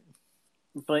right.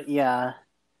 But yeah.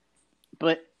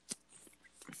 But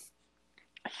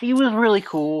she was really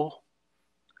cool.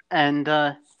 And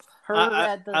I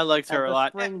liked her a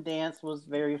lot. The spring dance was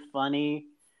very funny,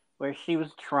 where she was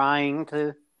trying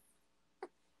to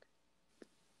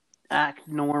act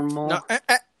normal. No,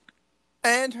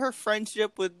 and her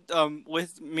friendship with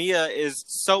Mia is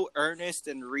so earnest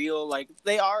and real. Like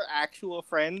they are actual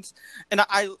friends, and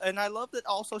I love that.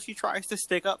 Also, she tries to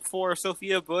stick up for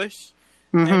Sophia Bush,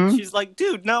 and she's like,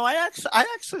 "Dude, no, I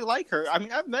actually like her. I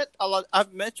mean, I've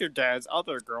met your dad's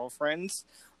other girlfriends.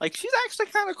 Like, she's actually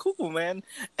kind of cool, man."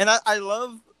 And I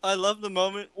love the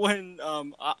moment when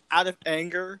out of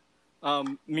anger,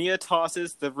 Mia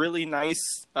tosses the really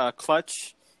nice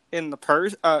clutch in the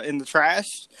purse, in the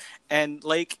trash, and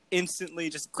Lake instantly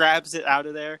just grabs it out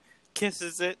of there,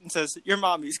 kisses it, and says, "Your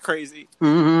mommy's crazy.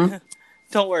 Don't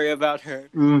worry about her."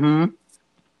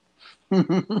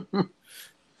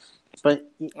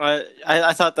 But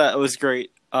I thought that was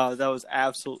great. That was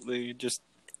absolutely just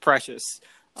precious.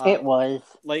 It was.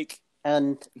 Lake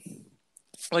has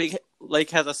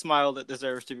a smile that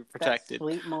deserves to be protected. That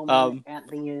sweet moment at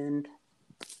the end.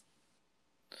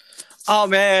 Oh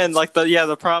man, like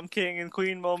the prom king and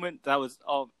queen moment. That was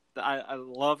I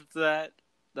loved that.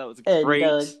 That was great.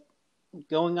 And,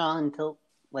 going on to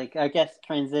I guess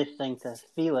transitioning to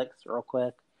Felix real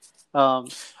quick. I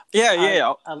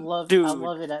love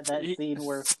it at that scene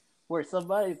where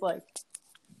somebody's like,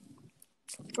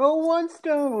 "Go one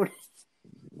stone,"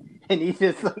 and he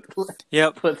just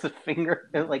puts a finger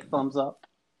thumbs up.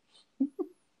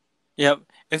 Yep.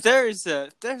 If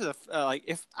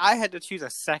if I had to choose a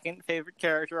second favorite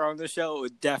character on the show, it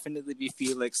would definitely be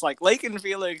Felix. Like Lake and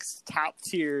Felix, top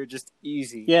tier, just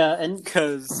easy. Yeah, and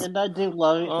I do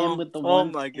love him with the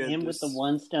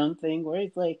one stone thing, where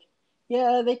he's like,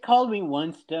 "Yeah, they called me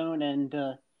One Stone, and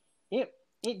it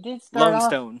did start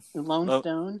off Lone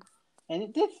Stone, and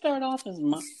it did start off as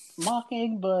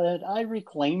mocking, but I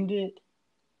reclaimed it."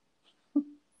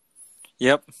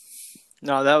 Yep.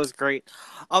 No, that was great.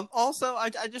 Also, I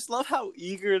just love how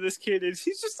eager this kid is.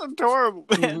 He's just adorable,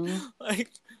 man.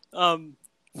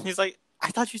 He's like, "I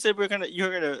thought you said you're gonna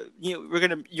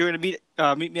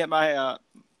meet me at my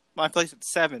place at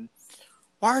 7.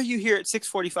 Why are you here at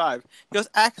 6:45?" He goes,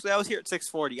 "Actually, I was here at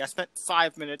 6:40. I spent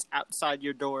 5 minutes outside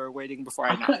your door waiting before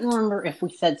I knocked." I couldn't remember if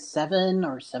we said 7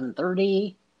 or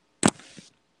 7:30.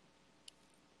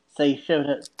 So he showed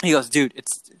it. He goes, dude,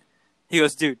 it's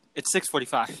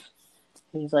 6:45.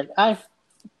 He's like, I've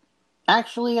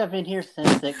been here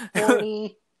since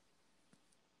 6:40.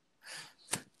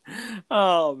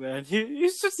 Oh man,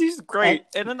 he's great.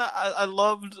 And then I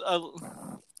loved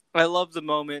the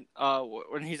moment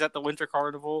when he's at the Winter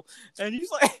Carnival and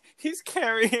he's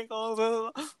carrying all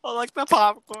the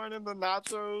popcorn and the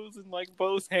nachos in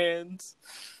both hands.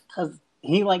 Because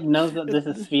he knows that this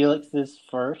is Felix's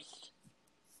first.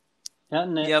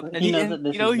 Yep, and He knows that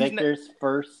this is Victor's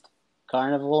first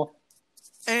carnival.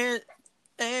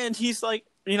 And he's like,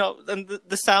 and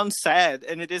this sounds sad,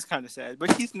 and it is kind of sad,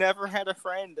 but he's never had a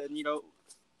friend, and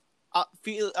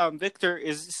Victor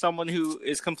is someone who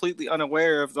is completely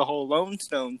unaware of the whole Lone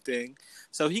Stone thing,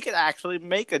 so he could actually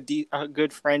make a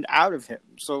good friend out of him.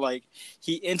 So like,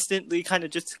 he instantly kind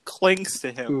of just clings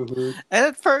to him, and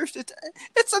at first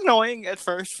it's annoying at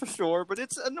first for sure, but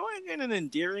it's annoying in an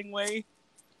endearing way,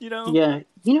 Yeah,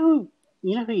 who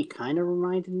he kind of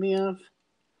reminded me of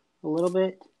a little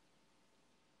bit.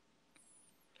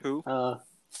 Who?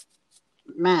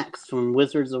 Max from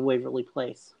Wizards of Waverly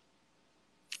Place.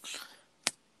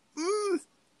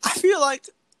 I feel like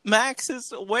Max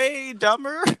is way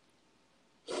dumber.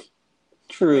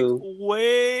 True. Like,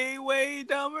 way, way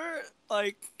dumber.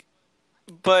 Like,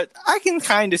 but I can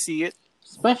kind of see it,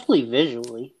 especially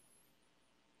visually.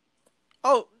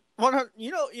 Oh,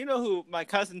 you know who my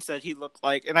cousin said he looked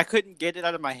like, and I couldn't get it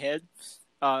out of my head.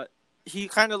 He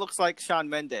kind of looks like Shawn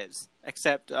Mendes,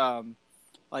 except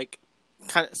like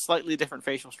kind of slightly different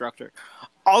facial structure.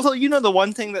 Also, the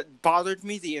one thing that bothered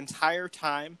me the entire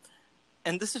time,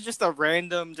 and this is just a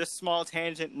random, just small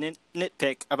tangent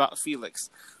nitpick about Felix.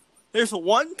 There's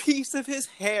one piece of his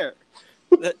hair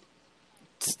that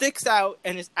sticks out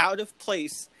and is out of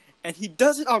place, and he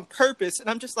does it on purpose, and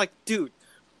I'm just like, dude,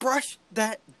 brush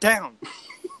that down.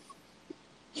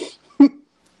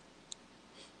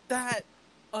 That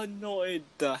annoyed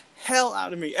the hell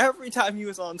out of me every time he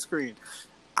was on screen.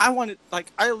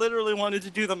 I literally wanted to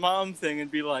do the mom thing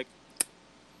and be like,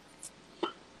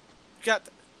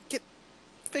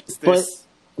 fix this.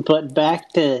 But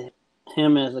back to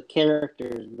him as a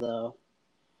character, though.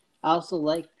 I also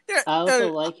like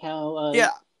how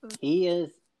he is.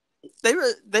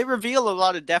 They reveal a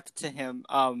lot of depth to him.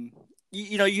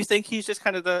 You think he's just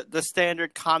kind of the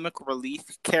standard comic relief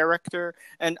character,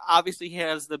 and obviously he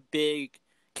has the big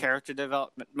character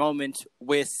development moment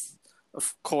with,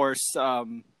 of course,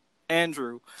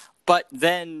 Andrew. But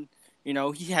then,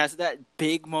 he has that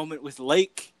big moment with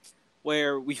Lake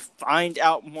where we find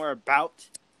out more about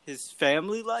his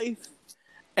family life.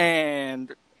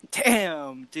 And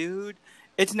damn, dude,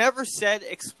 it's never said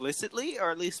explicitly,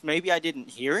 or at least maybe I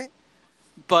didn't hear it,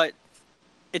 but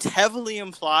it's heavily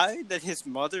implied that his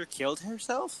mother killed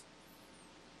herself.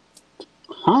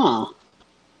 Huh.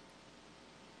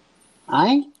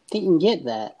 I didn't get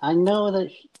that. I know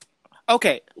that...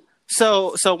 Okay,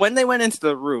 so when they went into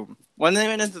the room with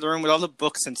all the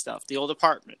books and stuff, the old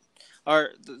apartment,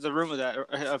 or the room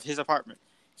of his apartment,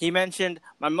 he mentioned,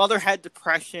 my mother had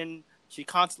depression, she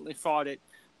constantly fought it,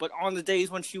 but on the days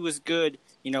when she was good,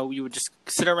 we would just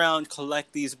sit around,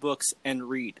 collect these books, and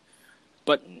read.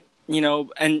 But,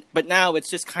 but now it's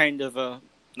just kind of a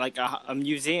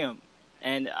museum,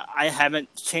 and I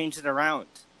haven't changed it around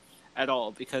at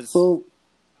all, because... Well,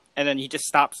 and then he just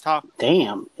stops talking.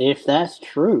 Damn, if that's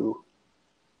true.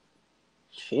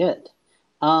 Shit.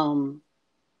 That's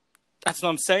what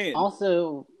I'm saying.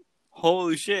 Also...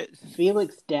 Holy shit.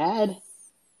 Felix's dad...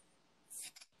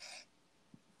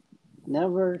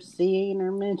 never seen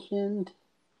or mentioned?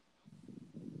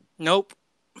 Nope.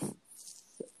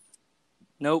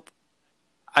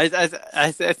 I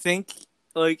think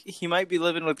he might be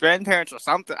living with grandparents or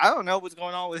something. I don't know what's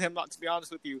going on with him, not to be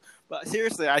honest with you. But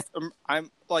seriously,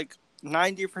 I'm like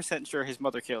 90% sure his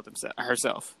mother killed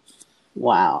herself.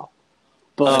 Wow.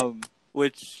 But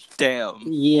which damn.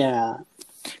 Yeah.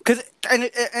 Cause and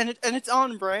it's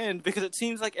on brand, because it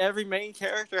seems like every main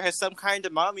character has some kind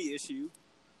of mommy issue.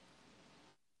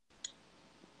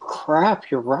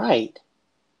 Crap, you're right.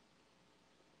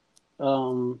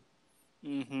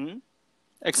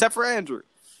 Except for Andrew.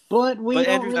 But we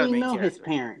don't really know his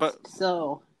parents,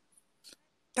 so...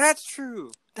 That's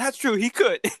true. He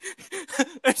could.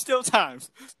 There's still time.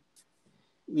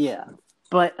 Yeah.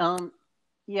 But,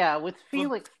 with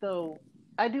Felix, though,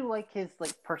 I do like his,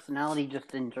 personality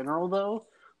just in general, though.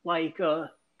 Well,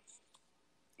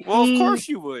 of course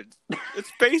you would.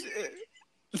 It's basic...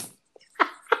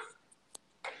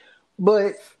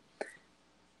 But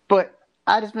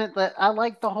I just meant that I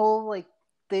like the whole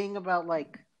thing about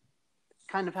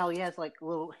kind of how he has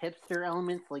little hipster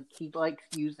elements, he likes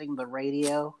using the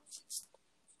radio,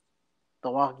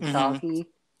 the walkie-talkie.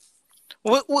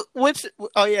 Which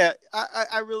I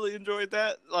really enjoyed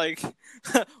that.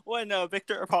 When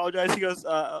Victor apologized, he goes,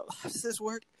 "How does this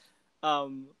work?"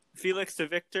 Felix to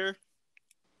Victor,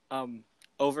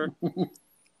 over.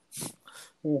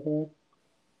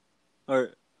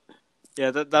 Or.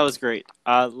 Yeah, that was great.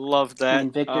 I love that.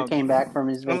 When Victor came back from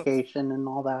his vacation and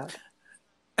all that.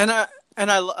 And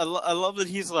I love that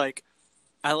he's like,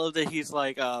 I love that he's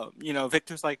like,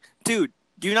 Victor's like, dude,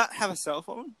 do you not have a cell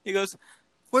phone? He goes,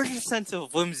 where's your sense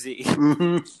of whimsy?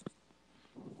 Mm-hmm.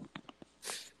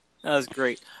 That was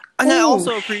great. And I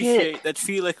also appreciate that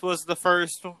Felix was the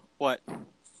first. What?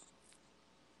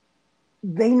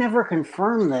 They never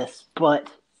confirmed this, but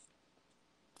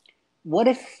what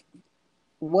if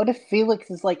Felix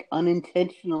is like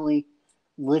unintentionally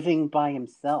living by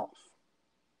himself?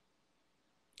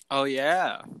 Oh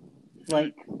yeah.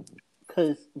 Like,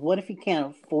 because what if he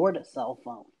can't afford a cell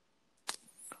phone?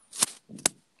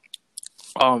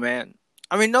 Oh man.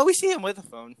 I mean, no, we see him with a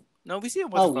phone. No, we see him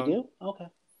with a phone. Oh, we do? Okay.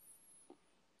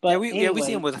 But we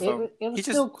see him with a phone. It was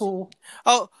still cool.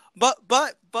 Oh, but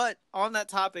on that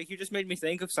topic, you just made me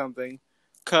think of something.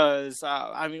 Because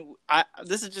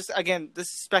this is just this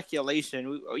is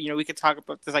speculation. We could talk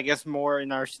about this, I guess, more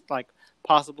in our like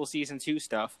possible season 2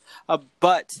 stuff.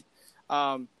 But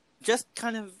just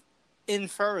kind of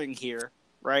inferring here,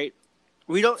 right?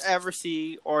 We don't ever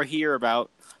see or hear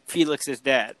about Felix's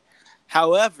dad.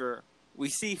 However, we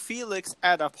see Felix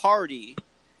at a party,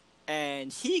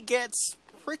 and he gets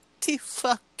pretty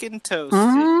fucking toasted.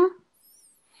 Mm-hmm.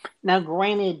 Now,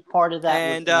 granted, part of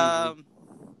that was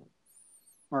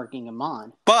working him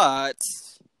on, but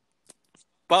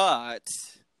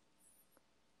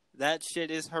that shit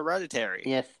is hereditary.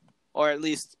 Yes, or at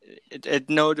least it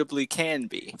notably can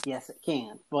be. Yes, it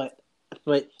can, but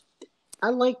I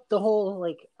like the whole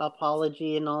like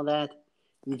apology and all that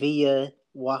via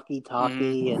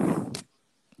walkie-talkie and.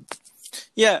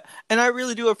 Yeah, and I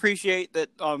really do appreciate that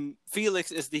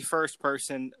Felix is the first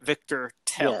person Victor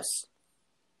tells. Yes.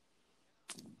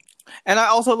 And I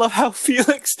also love how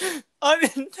Felix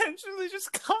unintentionally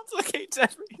just complicates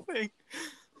everything.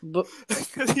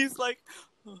 Because he's like,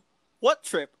 what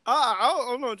trip? I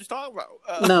don't know what you're talking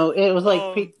about. No, it was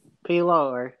like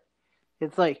Pilar.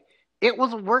 It's like, it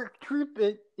was a work trip,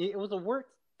 it was a work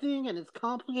thing, and it's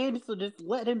complicated, so just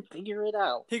let him figure it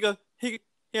out. He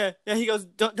goes,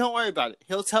 don't worry about it.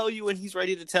 He'll tell you when he's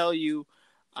ready to tell you.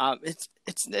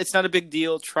 It's not a big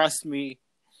deal. Trust me,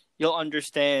 you'll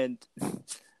understand.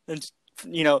 And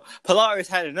Pilar has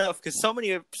had enough because so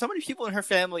many people in her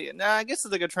family. And I guess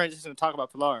it's a good transition to talk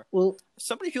about Pilar. Well,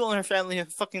 so many people in her family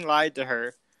have fucking lied to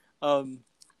her.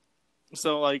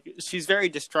 So like she's very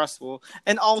distrustful,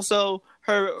 and also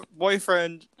her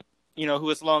boyfriend, who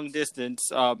was long distance,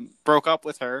 broke up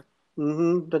with her.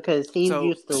 Mm-hmm, because he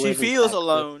used to live in Texas. She feels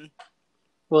alone.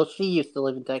 Well, she used to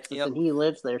live in Texas, and he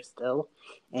lives there still.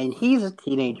 And he's a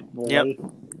teenage boy. Yep.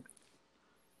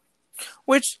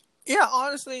 Which, yeah,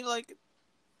 honestly, like,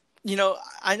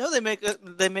 I know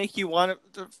they make you want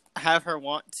to have her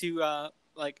want to,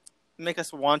 make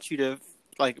us want you to,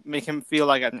 make him feel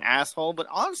like an asshole. But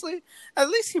honestly, at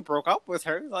least he broke up with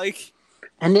her, like.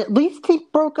 And at least he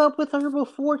broke up with her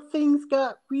before things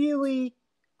got really.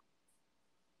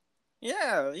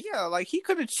 Yeah, like he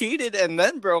could have cheated and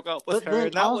then broke up with her,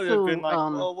 and that would have been like,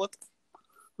 well, what?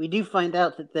 We do find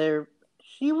out that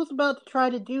she was about to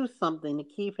try to do something to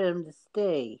keep him to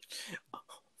stay,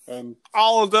 and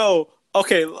although,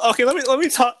 okay, let me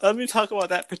talk about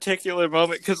that particular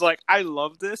moment because, like, I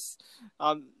love this,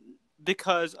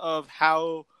 because of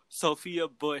how Sophia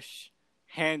Bush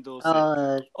handles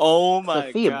it. Oh my god,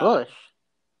 Sophia Bush.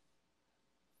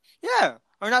 Yeah.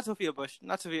 Or not Sophia Bush.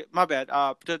 Not Sophia. My bad.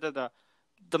 The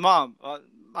mom.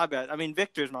 My bad. I mean,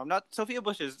 Victor's mom. Not Sophia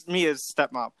Bush is Mia's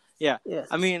stepmom. Yeah. Yes.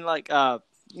 I mean, like, how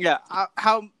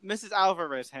Mrs.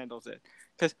 Alvarez handles it.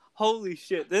 Because, holy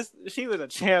shit, she was a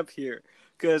champ here.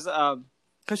 Because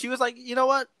she was like, you know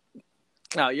what?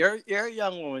 No, you're a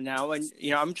young woman now, and,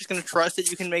 I'm just going to trust that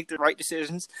you can make the right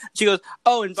decisions. She goes,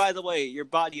 oh, and by the way, your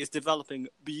body is developing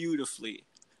beautifully.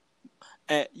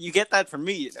 You get that from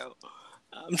me,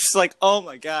 I'm just like, oh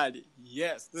my god,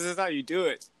 yes, this is how you do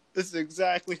it. This is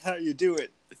exactly how you do it.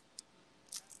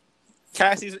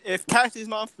 If Cassie's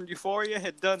mom from Euphoria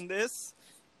had done this,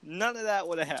 none of that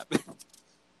would have happened.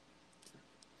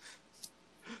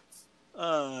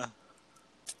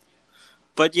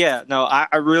 But yeah, no,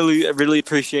 I really, really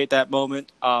appreciate that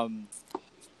moment.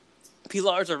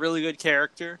 Pilar's a really good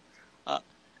character.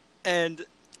 And,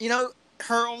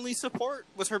 her only support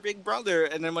was her big brother,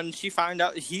 and then when she found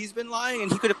out he's been lying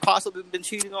and he could have possibly been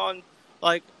cheating on,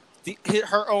 like,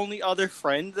 her only other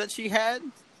friend that she had,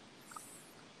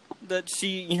 that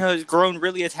she, has grown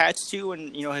really attached to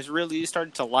and, has really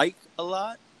started to like a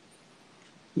lot.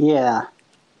 Yeah.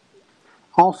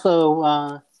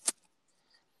 Also,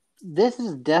 this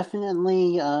is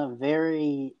definitely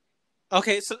very...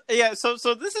 Okay, so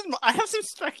this is, I have some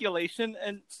speculation,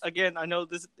 and again, I know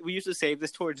this, we usually save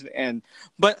this towards the end,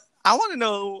 but I want to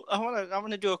know. I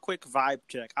want to do a quick vibe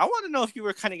check. I want to know if you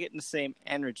were kind of getting the same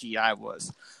energy I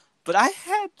was, but I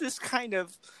had this kind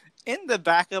of in the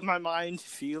back of my mind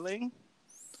feeling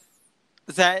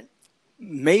that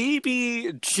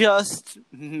maybe, just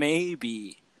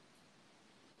maybe,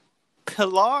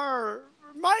 Pilar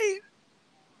might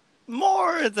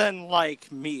more than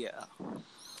like Mia.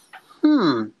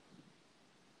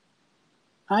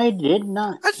 I did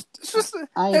not. It's just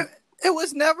it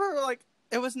was never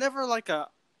like a,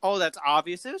 oh, that's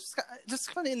obvious. It was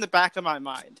just kind of in the back of my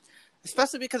mind,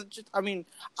 especially because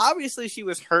obviously she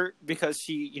was hurt because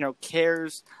she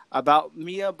cares about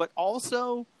Mia, but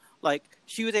also like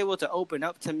she was able to open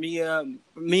up to Mia.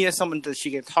 Mia, someone that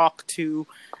she can talk to,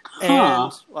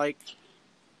 and like,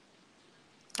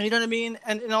 you know what I mean.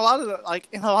 And in a lot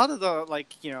of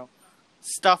the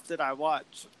stuff that I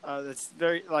watch, that's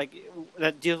very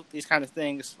that deals with these kind of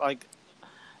things, like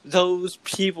those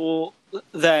people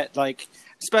that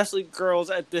especially girls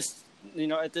at this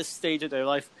stage of their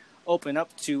life open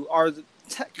up to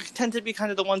tend to be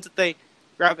kind of the ones that they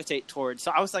gravitate towards.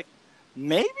 So I was like,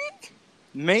 maybe,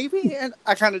 and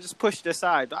I kind of just pushed it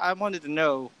aside. But I wanted to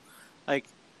know,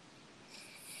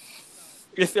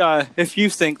 if you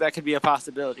think that could be a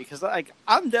possibility, because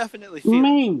I'm definitely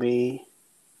feeling maybe.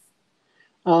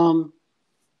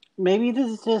 Maybe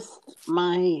this is just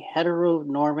my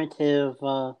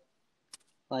heteronormative,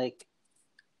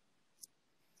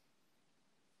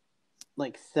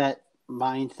 set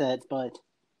mindset, but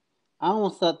I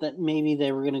almost thought that maybe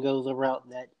they were going to go the route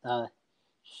that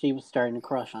she was starting to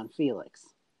crush on Felix.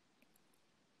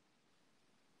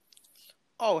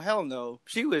 Oh, hell no.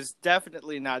 She was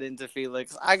definitely not into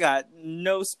Felix. I got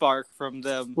no spark from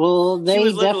them. Well, they she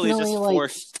was literally definitely just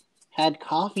forced. Had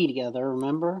coffee together,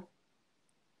 remember?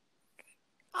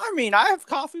 I have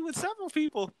coffee with several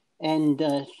people. And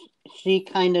she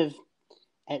kind of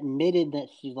admitted that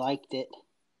she liked it.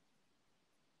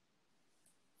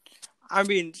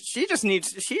 She just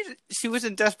needs... She was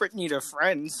in desperate need of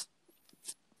friends.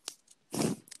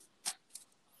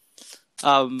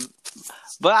 But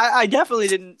I definitely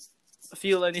didn't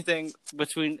feel anything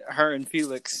between her and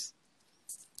Felix.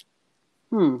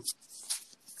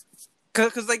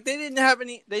 Because they didn't have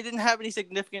any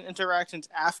significant interactions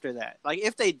after that.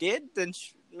 If they did, then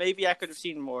maybe I could have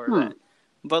seen more of that.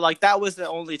 But that was the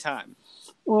only time.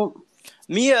 Well,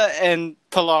 Mia and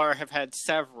Pilar have had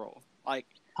several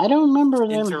I don't remember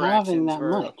them having that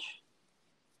much.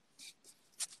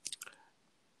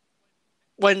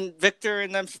 When Victor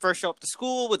and them first show up to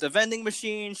school with the vending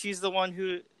machine, she's the one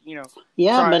who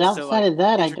Yeah, but outside of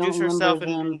that, I don't remember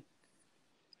them.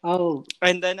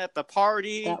 And then at the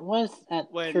party, that was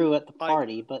true at the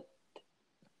party, but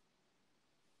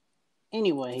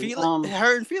anyway,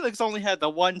 her and Felix only had the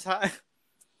one time.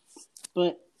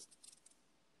 But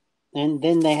and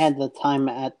then they had the time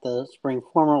at the spring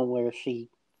formal where she.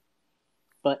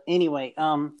 But anyway,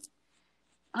 I'm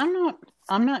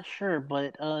not sure,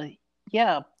 but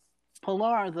yeah,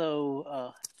 Pilar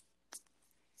though,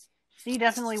 she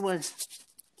definitely was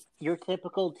your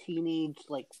typical teenage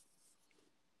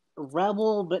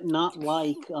rebel, but not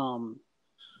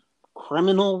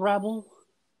criminal rebel.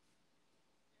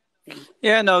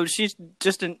 Yeah, no, she's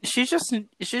just an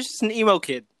emo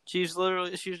kid. She's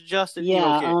just an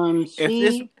emo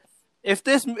kid. If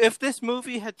this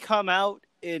movie had come out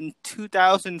in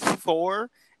 2004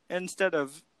 instead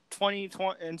of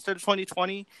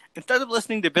 2020, instead of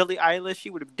listening to Billie Eilish, she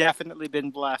would have definitely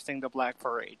been blasting the Black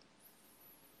Parade.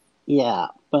 Yeah,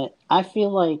 but I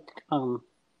feel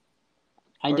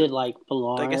I did like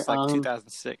Pilar. I guess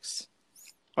 2006.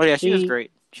 Oh yeah, she was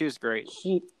great. She was great.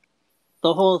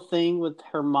 The whole thing with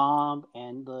her mom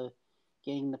and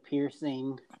getting the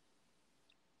piercing.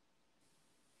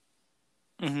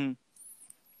 Mm-hmm.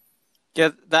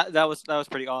 Yeah, that was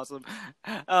pretty awesome.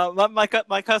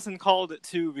 My cousin called it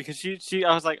too because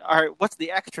I was like, all right, what's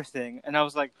the extra thing? And I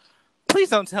was like, please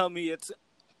don't tell me it's.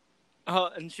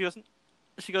 And she goes,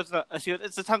 no,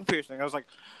 it's a tongue piercing. I was like,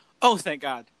 oh thank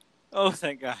God,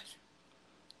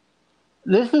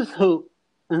 This is Hulu.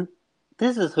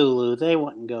 They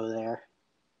wouldn't go there.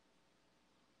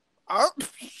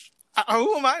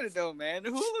 Who am I to know, man?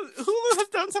 Hulu has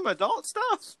done some adult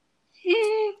stuff.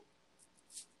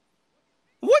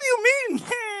 What do you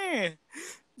mean,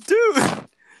 dude?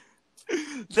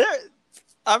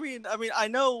 I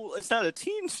know it's not a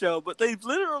teen show, but they've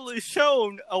literally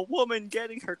shown a woman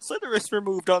getting her clitoris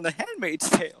removed on The Handmaid's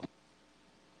Tale.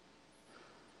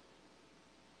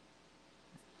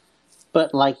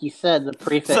 But like you said, the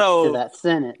prefix to that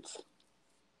sentence.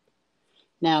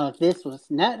 Now, if this was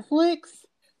Netflix,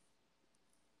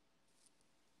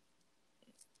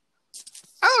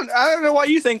 I don't know why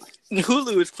you think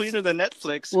Hulu is cleaner than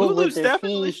Netflix. Well, with Hulu's their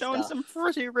definitely teen showing stuff. some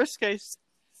pretty risque.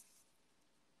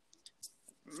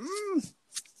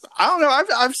 I don't know.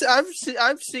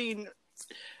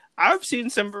 I've seen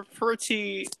some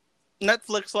pretty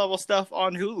Netflix level stuff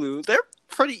on Hulu. They're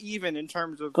pretty even in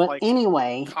terms of But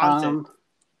anyway, content.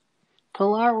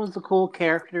 Pilar was a cool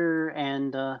character,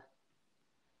 and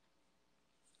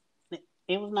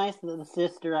it was nice that the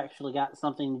sister actually got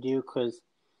something to do, because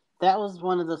that was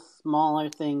one of the smaller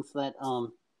things that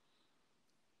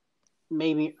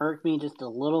maybe irked me just a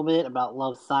little bit about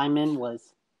Love, Simon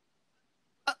was.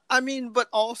 I mean, but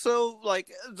also,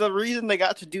 like, the reason they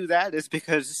got to do that is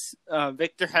because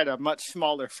Victor had a much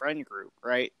smaller friend group,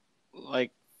 right?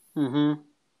 Like, Mm-hmm.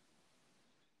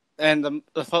 and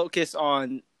the focus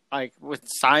on, like, with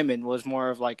Simon was more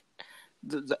of, like,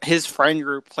 his friend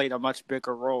group played a much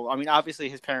bigger role. I mean, obviously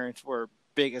his parents were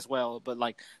big as well, but,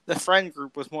 like, the friend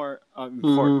group was more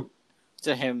important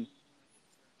to him,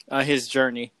 his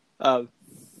journey. But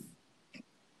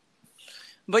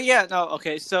yeah, no,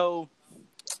 okay, so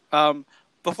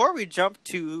before we jump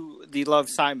to the Love,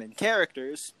 Simon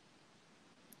characters,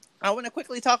 I want to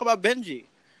quickly talk about Benji,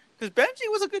 because Benji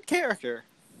was a good character.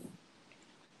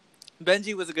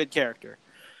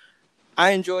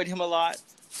 I enjoyed him a lot.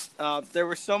 There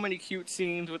were so many cute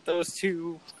scenes with those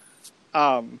two.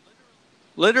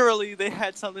 Literally, they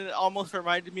had something that almost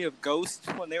reminded me of Ghost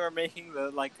when they were making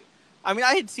the, like. I mean,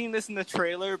 I had seen this in the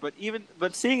trailer, but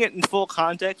seeing it in full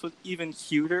context was even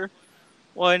cuter.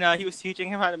 When he was teaching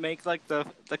him how to make, like, the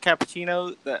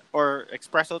cappuccino or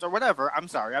espressos or whatever. I'm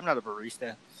sorry, I'm not a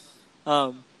barista.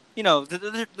 You know,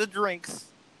 the drinks.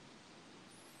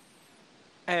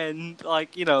 And,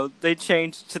 like, you know, they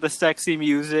changed to the sexy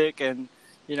music and,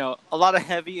 you know, a lot of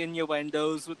heavy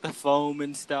innuendos with the foam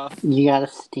and stuff. You gotta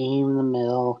steam the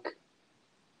milk.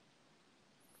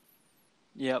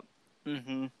 Yep.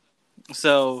 Mm-hmm.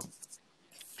 So,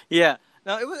 yeah.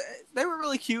 No, they were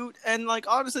really cute, and, like,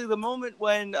 honestly, the moment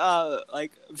when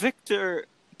like, Victor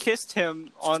kissed him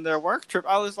on their work trip,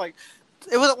 I was like,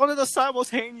 it was one of the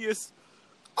simultaneous,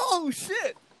 oh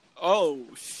shit,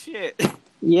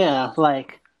 Yeah,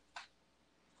 like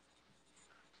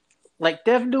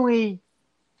definitely,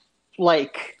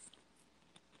 like,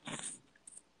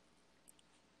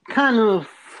 kind of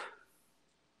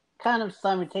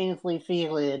simultaneously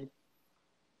feeling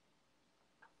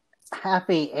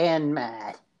happy and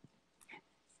mad.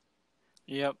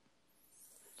 Yep.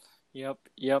 But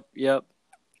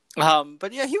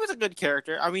yeah, he was a good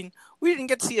character. I mean, we didn't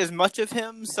get to see as much of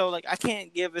him, so, like, I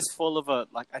can't give as full of a,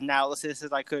 like, analysis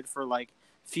as I could for, like,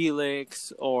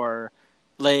 Felix or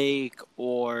Lake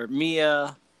or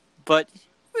Mia, but it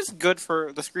was good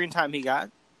for the screen time he got.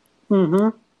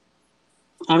 Mm-hmm.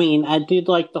 I mean, I did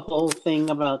like the whole thing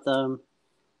about the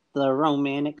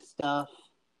romantic stuff.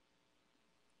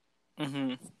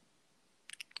 Mm-hmm.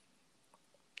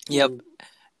 Yep.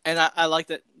 And I like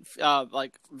that,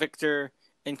 like, Victor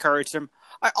encouraged him.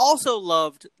 I also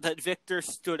loved that Victor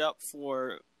stood up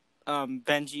for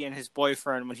Benji and his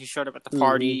boyfriend when he showed up at the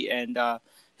party, and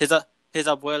his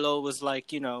abuelo was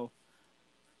like, you know,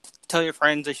 tell your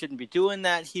friends they shouldn't be doing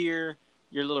that here.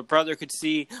 Your little brother could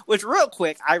see. Which, real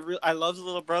quick, I love the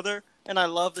little brother, and I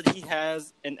love that he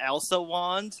has an Elsa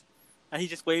wand, and he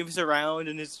just waves around,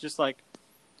 and it's just like,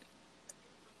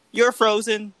 you're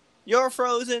frozen, you're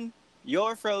frozen,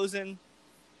 you're frozen.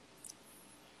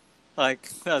 Like,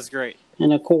 that was great.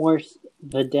 And of course,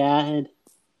 the dad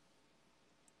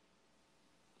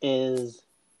is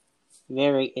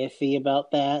very iffy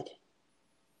about that.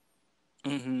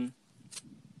 Mm-hmm.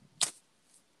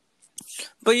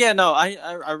 But yeah, no,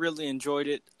 I really enjoyed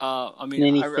it. I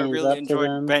mean, I really enjoyed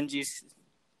Benji's.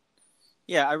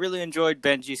 Yeah, I really enjoyed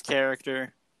Benji's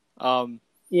character.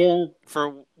 Yeah.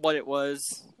 For what it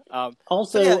was.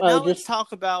 Also, so yeah, now let's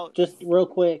talk about. Just real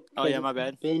quick. Oh yeah, my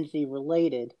bad. Benji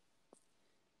related.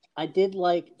 I did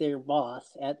like their boss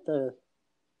at the.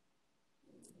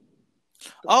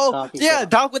 Oh yeah,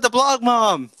 Doc with the blog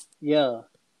mom. Yeah.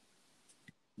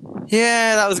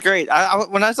 Yeah, that was great.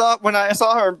 When I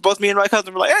saw her, both me and my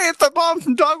cousin were like, "Hey, it's the mom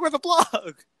from Dog with a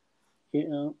Blog."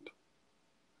 Yeah.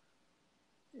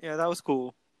 Yeah, that was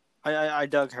cool. I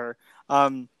dug her.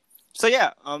 So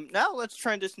yeah. Now let's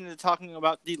transition to talking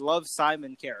about the Love,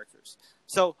 Simon characters.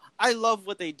 So I love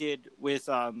what they did with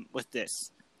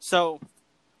this. So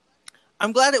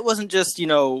I'm glad it wasn't just, you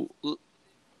know,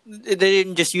 they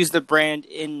didn't just use the brand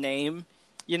in name.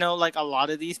 You know, like a lot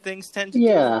of these things tend to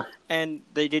do. And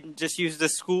they didn't just use the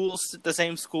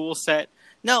same school set.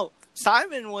 No,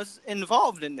 Simon was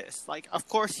involved in this. Like, of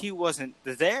course he wasn't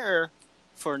there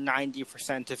for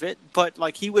 90% of it, but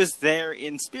like he was there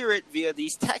in spirit via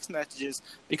these text messages,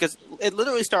 because it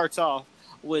literally starts off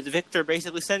with Victor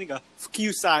basically sending a "Fuck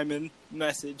you, Simon"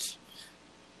 message.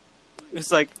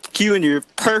 It's like, you and your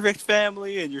perfect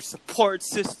family and your support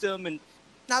system, and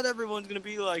not everyone's gonna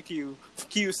be like you.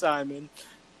 Fuck you, Simon.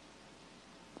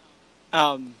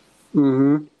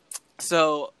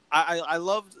 So I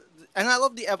loved, and I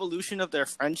love the evolution of their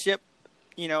friendship,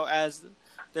 as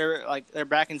their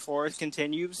back and forth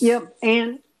continues. Yep,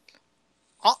 and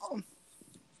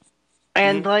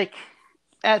Mhm. like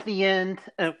at the end,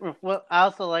 well, I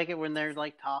also like it when they're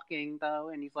like talking though,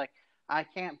 and he's like, "I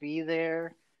can't be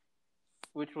there,"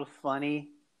 which was funny,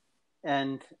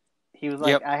 and he was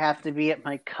like, Yep. "I have to be at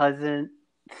my cousin's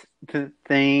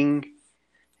thing."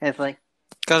 And it's like,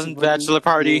 Cousin bachelor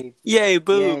party. Yay,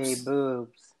 boobs. Yay,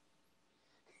 boobs.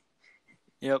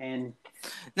 Yep. And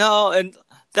no, and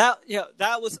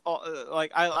that was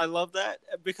like I love that,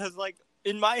 because like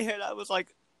in my head I was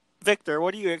like, Victor,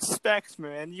 what do you expect,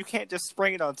 man? You can't just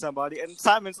spring it on somebody. And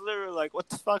Simon's literally like, what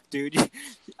the fuck, dude?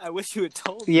 I wish you had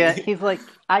told me. Yeah, he's like,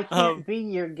 I can't be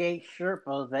your gay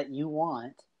Sherpa that you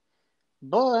want,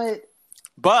 but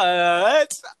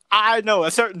I know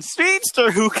a certain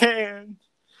speedster who can.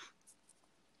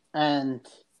 And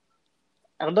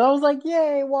I was like,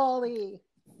 yay, Wally.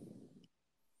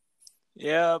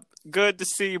 Yep. Good to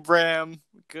see Bram.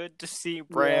 Good to see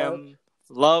Bram. Yep.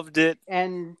 Loved it.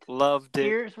 And loved it.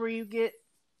 Here's where you get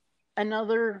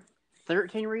another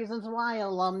 13 Reasons Why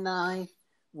alumni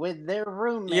with their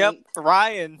roommate. Yep,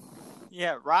 Ryan.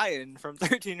 Yeah, Ryan from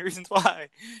 13 Reasons Why.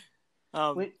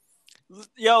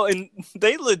 Yo, and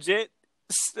they legit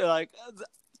like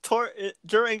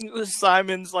during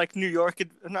Simon's like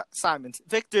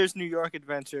Victor's New York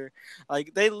adventure,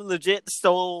 like they legit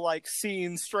stole like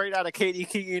scenes straight out of Katie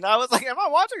Keene. I was like, am I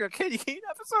watching a Katie Keene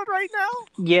episode right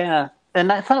now? Yeah,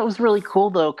 and I thought it was really cool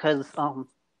though, because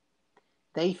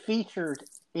they featured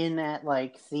in that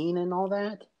like scene and all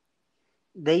that.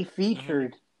 They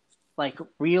featured like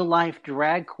real life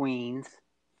drag queens,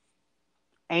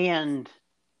 and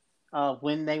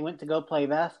when they went to go play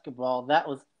basketball, that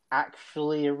was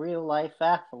actually a real life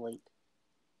athlete.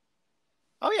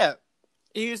 Oh yeah,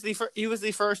 he was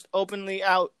the first openly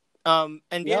out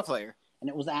NBA player, and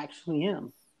it was actually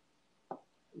him.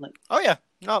 Like, oh yeah,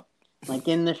 no, like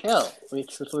in the show,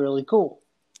 which was really cool.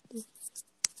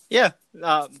 Yeah,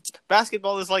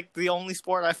 basketball is like the only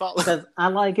sport I follow. Because I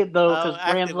like it though, because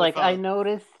Bram's like, I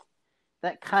noticed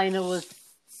that kind of was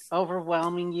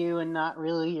overwhelming you and not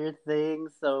really your thing,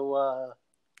 so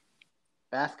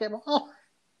basketball?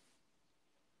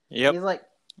 Yep. He's like,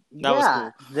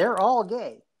 yeah, cool. They're all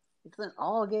gay. It's an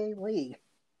all gay league.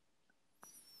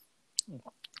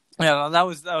 Yeah, that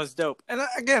was dope. And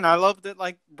again, I love that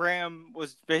like Bram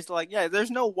was basically like, yeah,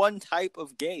 there's no one type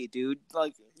of gay, dude.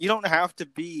 Like you don't have to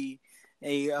be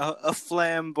a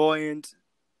flamboyant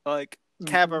like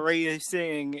cabaret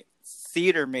sing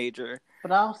theater major.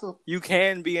 But also you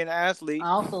can be an athlete. I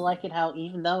also like it how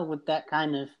even though with that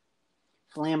kind of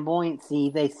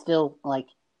flamboyancy, they still like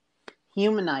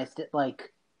humanized it.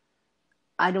 Like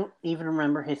I don't even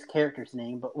remember his character's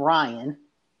name, but Ryan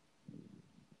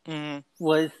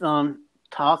was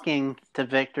talking to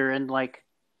Victor, and like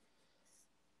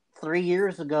 3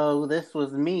 years ago, this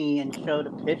was me, and showed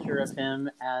a picture of him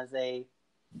as a.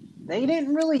 They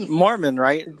didn't really Mormon,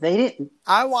 right? They didn't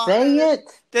say it.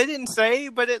 They didn't say,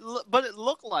 but it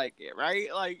looked like it,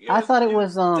 right? Like I thought it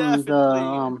was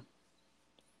the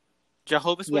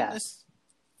Jehovah's Witness.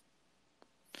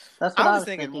 That's what I was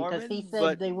thinking, because he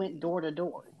said they went door to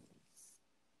door.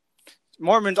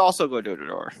 Mormons also go door to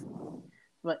door.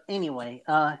 But anyway,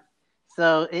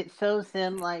 so it shows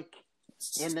him like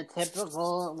in the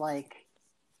typical like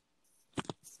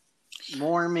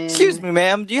Mormon. Excuse me,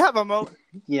 ma'am. Do you have a moment?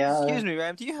 Yeah. Excuse me,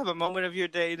 ma'am. Do you have a moment of your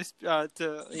day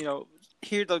to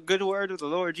hear the good word of the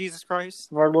Lord Jesus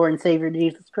Christ, of our Lord and Savior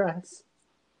Jesus Christ?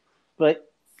 But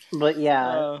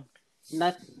yeah,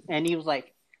 and he was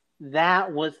like,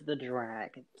 that was the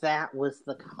drag. That was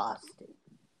the costume.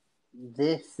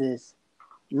 This is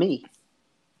me.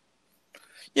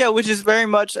 Yeah, which is very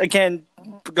much, again,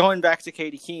 going back to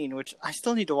Katie Keene, which I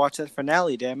still need to watch that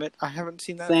finale, damn it. I haven't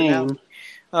seen that finale.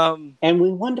 And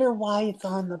we wonder why it's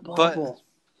on the bubble.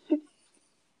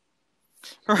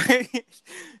 Right?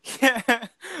 Yeah.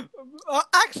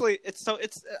 Actually, it's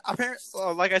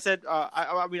apparently, like I said,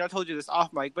 I mean, I told you this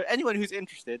off mic, but anyone who's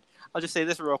interested, I'll just say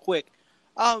this real quick.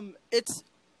 It's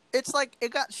like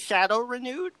it got shadow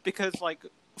renewed because like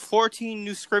 14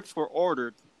 new scripts were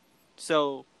ordered.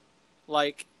 So,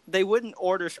 like, they wouldn't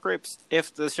order scripts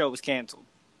if the show was canceled.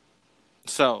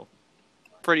 So,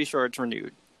 pretty sure it's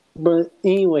renewed. But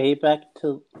anyway, back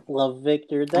to Love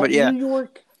Victor. But yeah.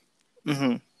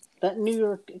 Mm-hmm. That New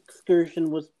York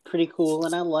excursion was pretty cool,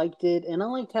 and I liked it, and I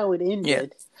liked how it Yeah.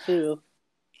 ended too.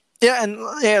 Yeah, and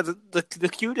yeah, the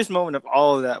cutest moment of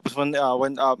all of that was when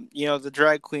the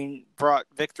drag queen brought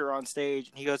Victor on stage,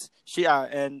 and he goes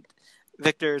and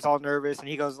Victor is all nervous, and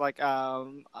he goes like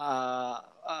and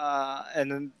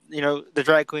then the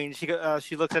drag queen she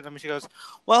looks at him and she goes,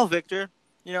 well, Victor,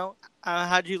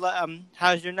 how's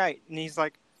your night? And he's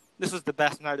like, this was the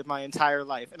best night of my entire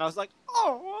life. And I was like,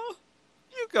 oh,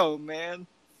 you go, man.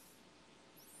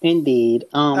 Indeed.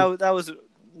 That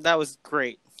was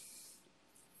great.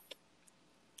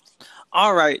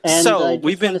 All right, and so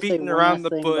we've been beating around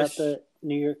the bush. About the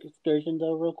New York excursion,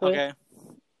 though, real quick. Okay.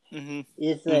 Mm-hmm.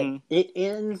 Is that it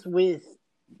ends with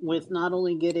not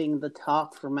only getting the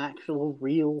talk from actual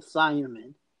real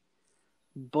Simon,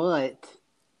 but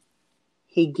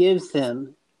he gives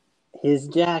him his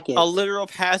jacket. A literal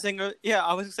passing of,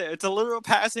 I was going to say, it's a literal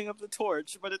passing of the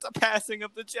torch, but it's a passing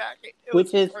of the jacket.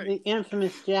 Which is great. The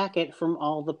infamous jacket from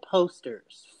all the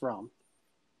posters from.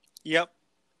 Yep.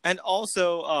 And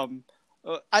also,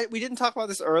 we didn't talk about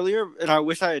this earlier, and I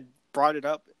wish I had brought it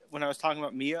up when I was talking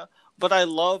about Mia, but I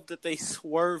love that they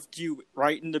swerved you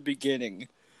right in the beginning,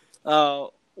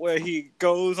 where he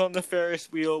goes on the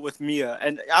Ferris wheel with Mia.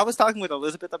 And I was talking with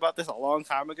Elizabeth about this a long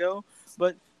time ago,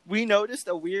 but we noticed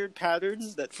a weird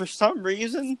pattern that for some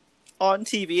reason, on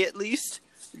TV at least,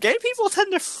 gay people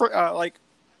tend to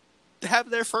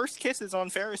have their first kisses on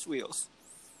Ferris wheels.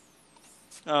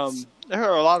 There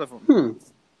are a lot of them.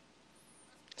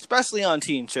 Especially on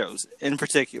teen shows, in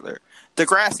particular.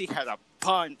 Degrassi had a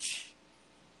bunch.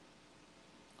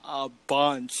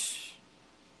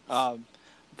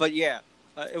 But yeah,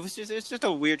 it's just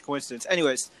a weird coincidence.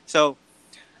 Anyways, so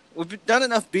we've done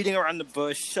enough beating around the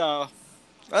bush.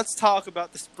 Let's talk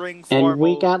about the spring formal. And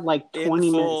we got like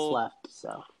 20 minutes left,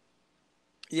 so.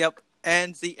 Yep,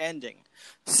 and the ending.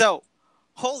 So,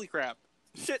 holy crap.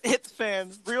 Shit hit the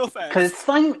fan real fast. Because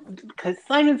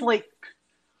Simon's like,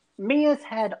 Mia's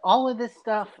had all of this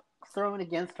stuff thrown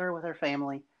against her with her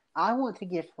family. I want to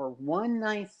give her one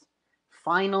nice,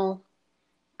 final,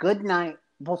 good night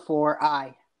before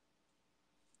I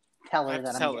tell her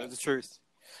that I'm tell her the truth.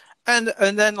 And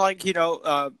then,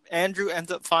 Andrew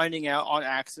ends up finding out on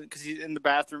accident because he's in the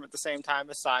bathroom at the same time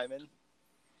as Simon.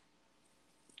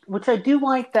 Which I do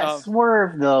like that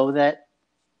swerve, though, that...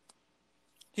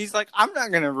 He's like, I'm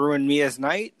not going to ruin Mia's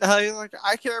night. He's like,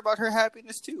 I care about her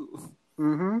happiness, too.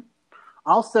 Mm-hmm.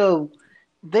 Also,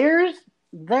 there's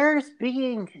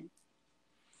being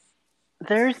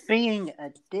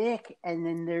a dick, and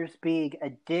then there's being a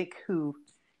dick who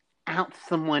outs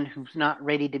someone who's not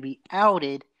ready to be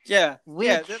outed. Yeah,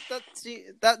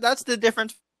 that's the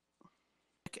difference.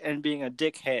 And being a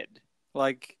dickhead,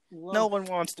 no one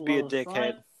wants to be a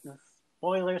dickhead.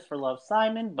 Spoilers for Love,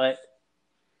 Simon, but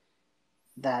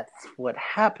that's what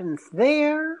happens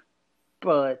there.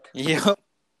 But yep.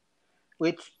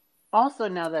 Which also,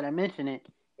 now that I mention it,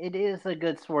 it is a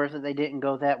good source that they didn't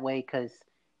go that way because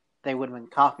they would have been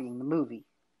copying the movie,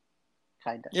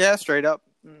 kind of. Yeah, straight up.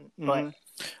 Mm-hmm.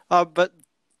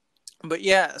 But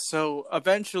yeah. So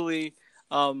eventually,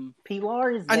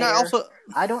 Pilar is there. And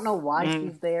I don't know why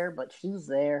she's there, but she's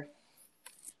there.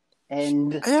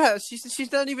 And yeah,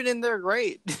 she's not even in there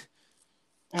great.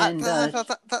 And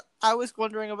I was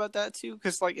wondering about that too,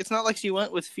 because it's not like she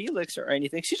went with Felix or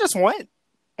anything. She just went.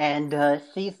 And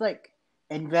she's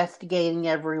investigating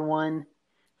everyone.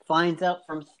 Finds out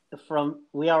from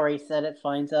we already said it.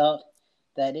 Finds out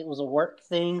that it was a work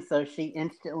thing, so she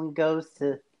instantly goes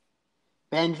to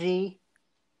Benji.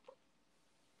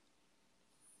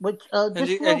 Which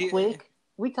real quick,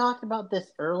 we talked about this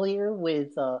earlier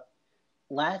with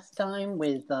last time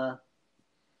with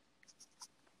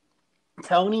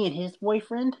Tony and his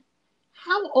boyfriend.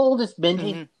 How old is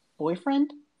Benji's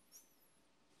boyfriend?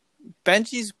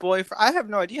 Benji's boyfriend? I have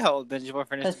no idea how old Benji's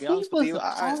boyfriend is, to be honest with you. He was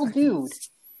a tall dude.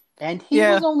 And he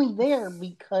was only there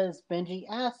because Benji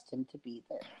asked him to be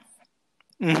there.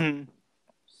 Mm-hmm.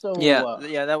 So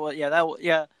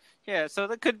so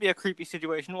that could be a creepy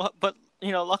situation, but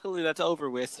luckily that's over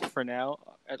with for now.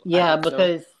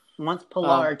 Because once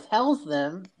Pilar tells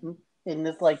them and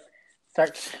just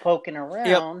starts poking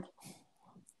around.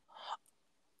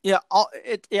 Yep.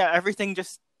 Everything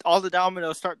all the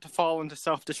dominoes start to fall into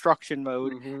self-destruction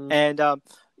mode. Mm-hmm. And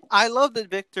I love that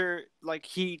Victor,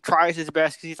 he tries his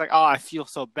best because he's like, oh, I feel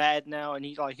so bad now. And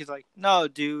he's like, no,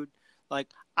 dude,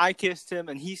 I kissed him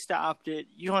and he stopped it.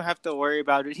 You don't have to worry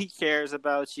about it. He cares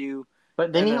about you.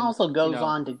 But then he also goes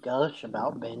on to gush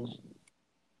about Benji.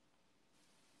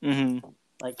 Mm-hmm.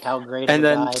 How great of a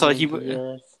guy he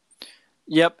is.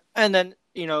 Yep. And then,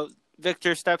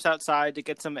 Victor steps outside to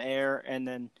get some air, and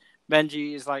then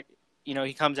Benji is like,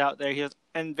 he comes out there. He goes,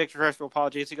 and Victor tries to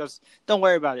apologize. He goes, "Don't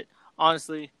worry about it.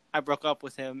 Honestly, I broke up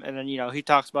with him." And then, he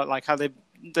talks about like how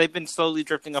they've been slowly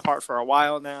drifting apart for a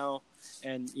while now,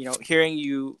 and hearing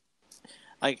you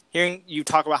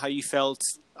talk about how you felt.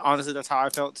 Honestly, that's how I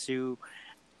felt too.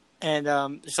 And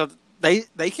so they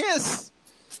kiss.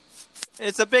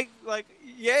 It's a big like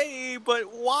yay,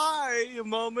 but why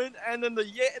moment, and then the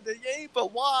yay,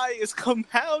 but why is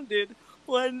compounded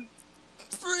when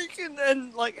freaking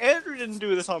and like Andrew didn't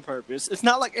do this on purpose. It's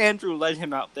not like Andrew led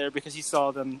him out there because he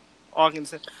saw them walking.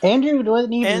 Andrew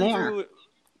wasn't even there,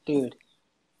 dude.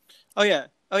 Oh yeah,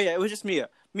 it was just Mia.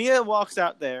 Mia walks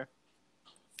out there,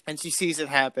 and she sees it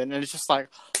happen, and it's just like,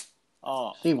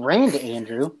 oh. She ran to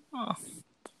Andrew. Oh.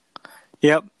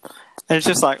 Yep, and it's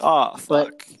just like, oh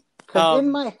fuck. Because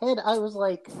in my head, I was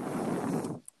like,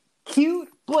 cute,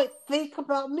 but think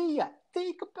about Mia.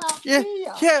 Think about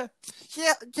Mia. Yeah.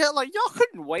 Like y'all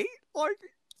couldn't wait. Like,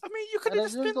 I mean, you could have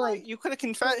just been like, you could have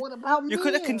confessed. What about Mia? You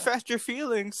could have confessed your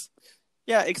feelings.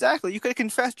 Yeah, exactly. You could have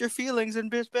confessed your feelings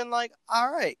and just been like, all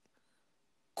right,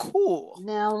 cool.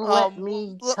 Now let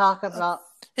me talk about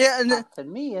to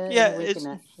Mia. Yeah, and we can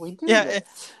actually do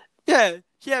this.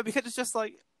 Yeah. Because it's just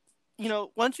like,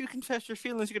 once you confess your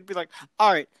feelings, you could be like,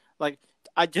 all right. Like,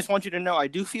 I just want you to know I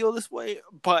do feel this way,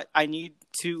 but I need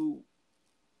to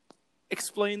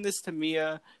explain this to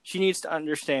Mia. She needs to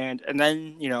understand. And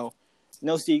then,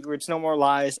 no secrets, no more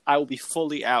lies. I will be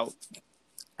fully out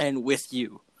and with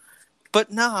you.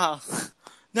 But nah,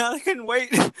 I can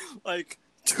wait like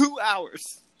 2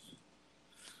 hours.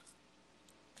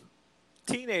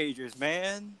 Teenagers,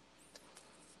 man.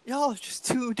 Y'all are just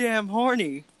too damn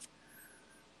horny.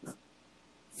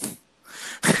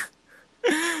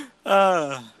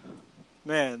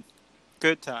 Man,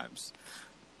 good times.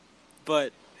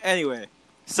 But anyway,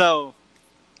 so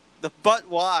the but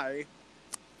why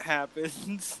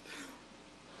happens,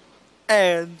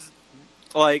 and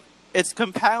like it's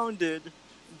compounded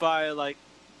by like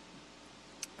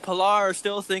Pilar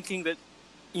still thinking that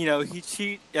he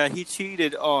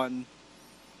cheated on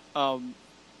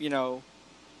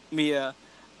Mia,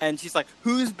 and she's like,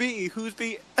 who's B,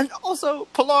 and also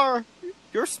Pilar,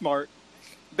 you're smart.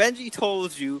 Benji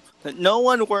told you that no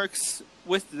one works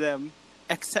with them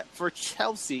except for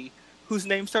Chelsea, whose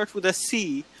name starts with a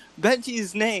C.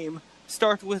 Benji's name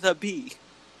starts with a B.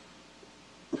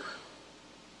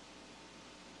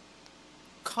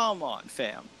 Come on,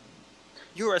 fam.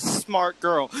 You're a smart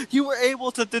girl. You were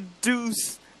able to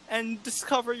deduce and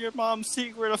discover your mom's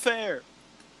secret affair.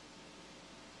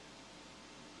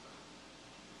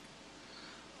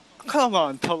 Come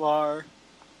on, Pilar.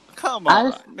 Come on, I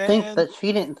just man. think that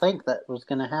she didn't think that was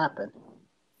going to happen.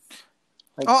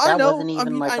 Like, that wasn't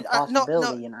even a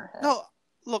possibility in her head. No,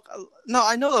 look, no,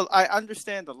 I know, I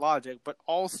understand the logic, but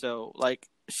also, like,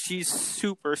 she's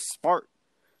super smart.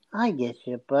 I get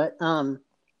you, but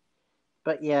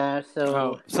yeah,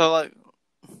 so...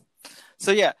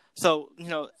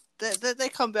 they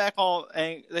come back all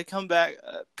angry. They come back,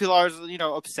 Pilar's,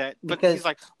 upset, but because he's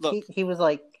like, look... He was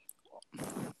like...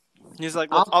 He's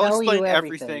like, look, I'll explain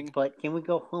everything. But can we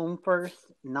go home first?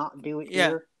 Not do it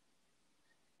here?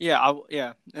 Yeah,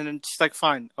 and then she's like,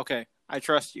 fine, okay, I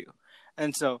trust you.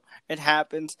 And so it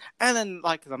happens, and then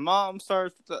like the mom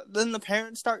starts, then the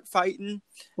parents start fighting.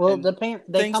 Well,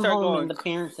 they come home and the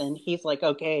parents, and he's like,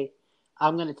 okay,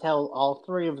 I'm going to tell all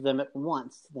three of them at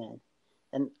once then.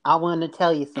 And I want to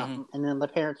tell you something. Mm-hmm. And then the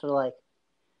parents are like,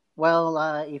 well,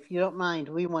 if you don't mind,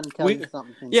 we want to tell you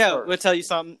something. Yeah, first. we'll tell you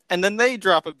something. And then they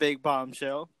drop a big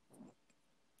bombshell.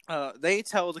 They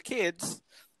tell the kids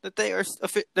that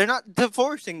they're not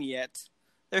divorcing yet.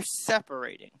 They're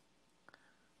separating.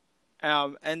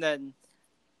 And then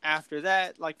after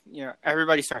that, like,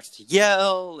 everybody starts to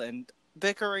yell and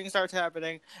bickering starts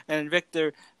happening. And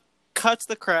Victor cuts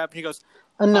the crap and he goes,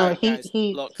 oh, no, right,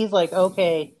 he's like,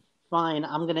 okay, fine,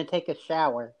 I'm going to take a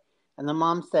shower. And the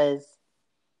mom says,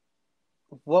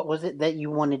 what was it that you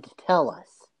wanted to tell us?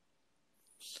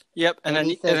 Yep, and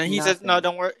then he says, "No,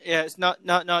 don't worry. Yeah, it's no,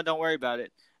 don't worry about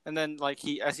it." And then, like,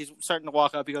 as he's starting to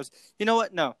walk up, he goes, "You know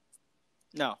what? No.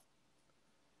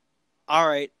 All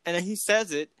right." And then he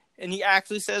says it, and he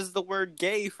actually says the word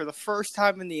 "gay" for the first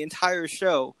time in the entire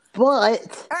show.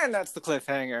 And that's the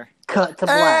cliffhanger. Cut to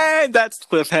black. And that's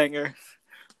the cliffhanger.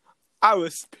 I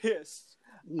was pissed.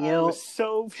 I was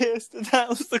so pissed that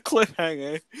was the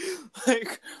cliffhanger.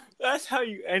 Like, that's how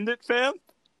you end it, fam?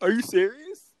 Are you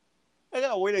serious? I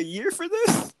gotta wait a year for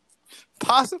this?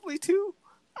 Possibly 2?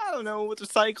 I don't know what the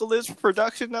cycle is for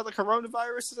production now the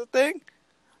coronavirus is a thing.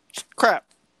 Crap.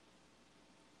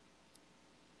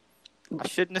 I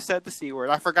shouldn't have said the C word.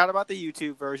 I forgot about the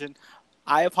YouTube version.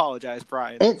 I apologize,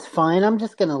 Bryan. It's fine. I'm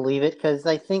just gonna leave it because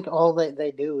I think all that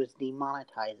they do is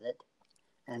demonetize it,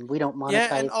 and we don't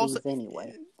monetize these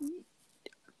anyway.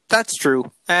 That's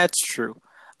true.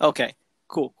 Okay.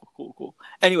 Cool.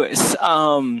 Anyways,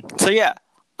 so yeah,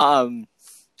 I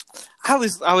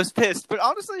was pissed, but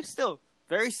honestly, still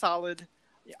very solid.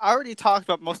 I already talked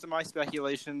about most of my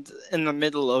speculations in the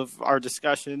middle of our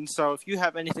discussion. So if you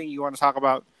have anything you want to talk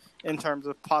about in terms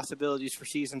of possibilities for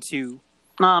season 2,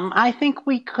 I think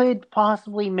we could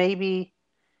possibly maybe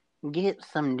get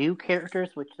some new characters,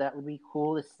 which that would be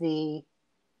cool to see,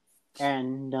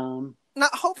 and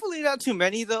hopefully not too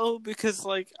many though, because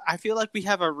like I feel like we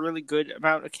have a really good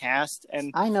amount of cast,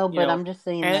 and I know, but I'm just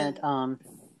saying that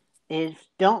if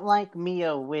don't like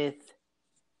Mia with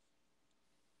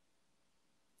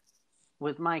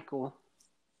Michael.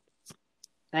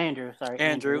 Andrew.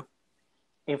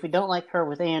 If we don't like her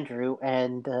with Andrew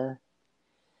and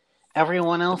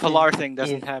everyone else the Pilar thing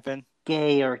doesn't happen,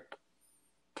 gay or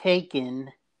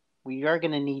taken, we are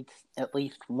going to need at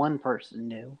least one person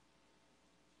new.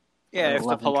 Yeah, if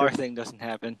the Pilar thing doesn't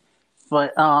happen.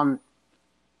 But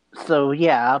so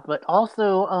yeah, but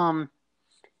also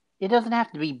it doesn't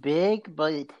have to be big,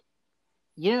 but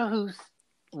you know who's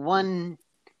one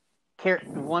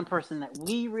person that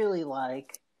we really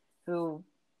like, who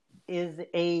is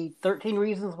a 13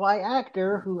 Reasons Why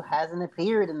actor who hasn't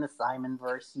appeared in the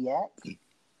Simonverse yet.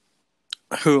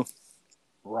 Who?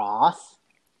 Ross.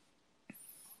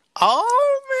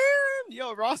 Oh man,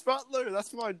 yo, Ross Butler,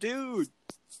 that's my dude.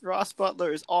 Ross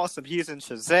Butler is awesome. He's in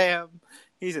Shazam.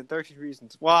 He's in 13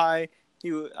 Reasons Why.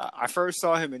 I first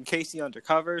saw him in Casey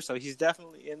Undercover, so he's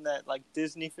definitely in that like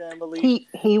Disney family.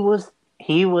 He was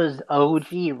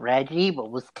OG Reggie,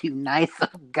 but was too nice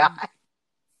of a guy.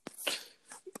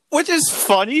 Which is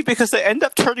funny because they end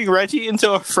up turning Reggie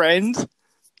into a friend,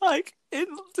 like in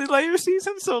the later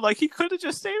seasons. So like he could have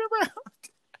just stayed around.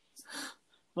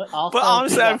 But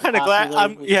honestly, I'm kind of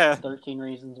glad. 13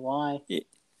 Reasons Why.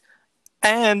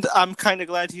 And I'm kind of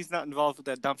glad he's not involved with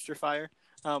that dumpster fire.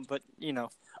 But you know,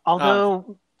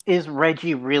 although is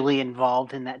Reggie really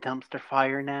involved in that dumpster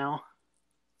fire now?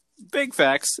 Big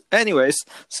facts. Anyways,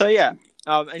 so yeah.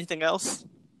 Anything else?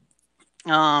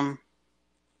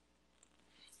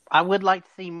 I would like to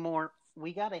see more.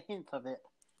 We got a hint of it,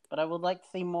 but I would like to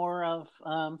see more of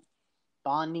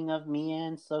bonding of Mia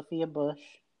and Sophia Bush.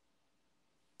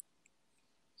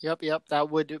 Yep. That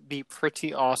would be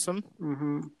pretty awesome.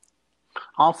 Mm-hmm.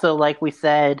 Also, like we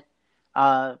said,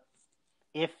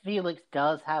 if Felix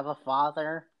does have a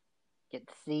father, get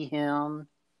to see him.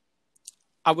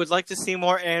 I would like to see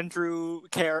more Andrew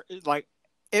like.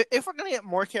 If we're going to get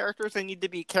more characters, they need to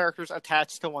be characters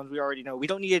attached to ones we already know. We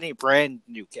don't need any brand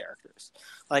new characters.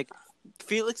 Like,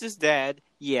 Felix's dad,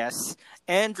 yes.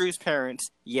 Andrew's parents,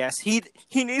 yes. He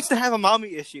needs to have a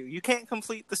mommy issue. You can't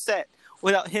complete the set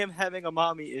without him having a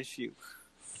mommy issue.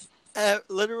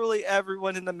 Literally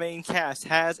everyone in the main cast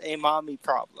has a mommy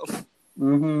problem.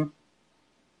 Mm-hmm.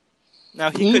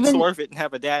 Now, he could swerve it and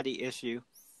have a daddy issue.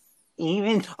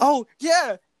 Oh,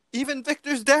 yeah! Even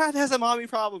Victor's dad has a mommy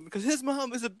problem because his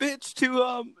mom is a bitch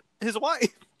to his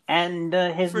wife. And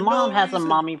his mom has a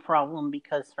mommy problem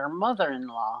because her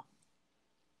mother-in-law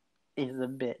is a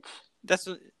bitch.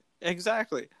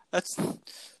 Exactly. That's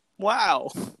wow.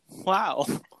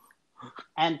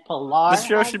 And Pilar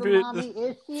has a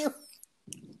mommy issue?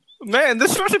 Man,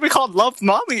 this show should be called Love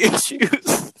Mommy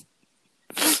Issues.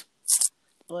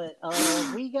 But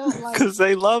we got like... Because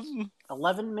they love...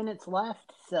 11 minutes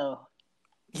left, so...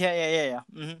 Yeah.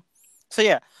 Mm-hmm. So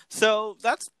yeah, so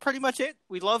that's pretty much it.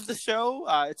 We love the show.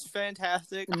 It's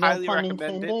fantastic. No highly pun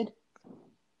recommend intended. It.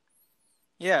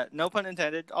 Yeah, no pun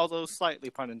intended, although slightly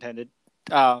pun intended.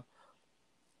 But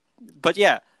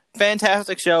yeah,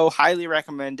 fantastic show. Highly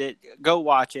recommend it. Go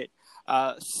watch it.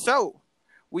 So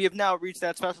we have now reached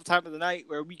that special time of the night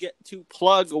where we get to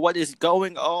plug what is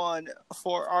going on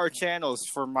for our channels.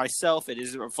 For myself, it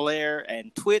is Flair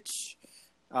and Twitch.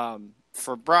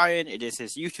 For Bryan, it is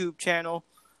his YouTube channel.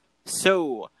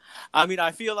 So, I mean,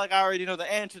 I feel like I already know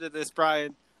the answer to this,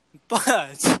 Bryan,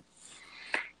 but...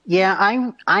 Yeah,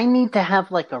 I need to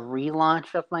have, like, a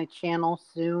relaunch of my channel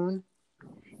soon.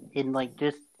 And, like,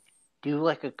 just do,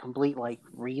 like, a complete, like,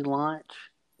 relaunch.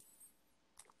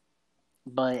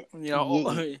 But... You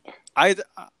know,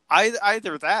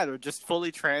 either that or just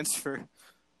fully transfer.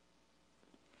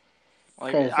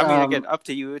 Like, I mean, again, up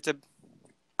to you.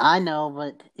 I know,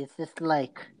 but it's just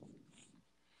like...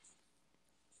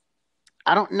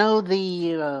 I don't know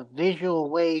the visual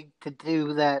way to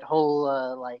do that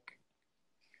whole, like,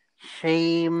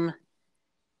 shame,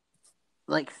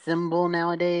 like symbol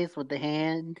nowadays with the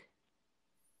hand.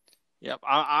 Yep.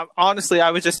 Honestly, I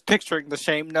was just picturing the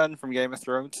Shame Nun from Game of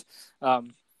Thrones. But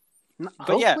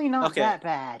Hopefully yeah, not okay. that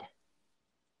bad.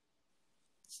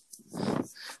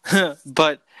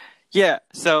 But yeah,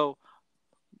 so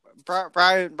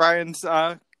Bryan's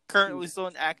currently still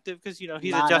inactive because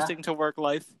he's adjusting to work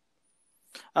life.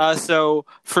 So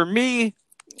for me,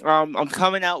 I'm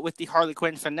coming out with the Harley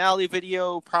Quinn finale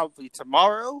video probably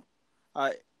tomorrow,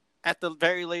 at the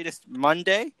very latest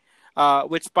Monday.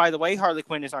 Which, by the way, Harley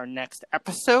Quinn is our next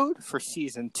episode for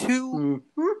season 2.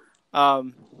 Mm-hmm.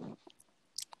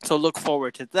 So look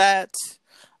forward to that.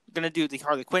 I'm going to do the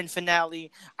Harley Quinn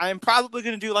finale. I'm probably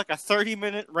going to do like a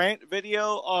 30-minute rant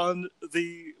video on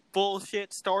the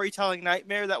bullshit storytelling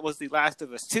nightmare that was The Last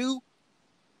of Us 2.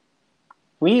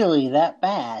 Really, that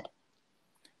bad?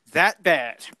 That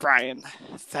bad, Bryan.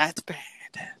 That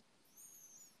bad.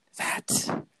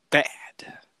 That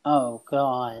bad. Oh,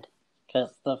 God.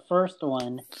 Because the first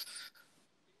one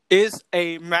is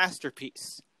a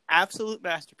masterpiece. Absolute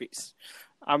masterpiece.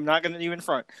 I'm not going to even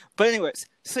front. But anyways,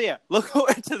 so yeah, look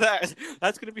forward to that.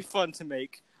 That's going to be fun to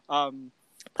make.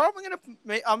 Probably going to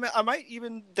make, I might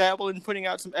even dabble in putting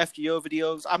out some FGO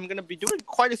videos. I'm going to be doing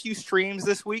quite a few streams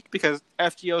this week because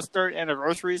FGO's 3rd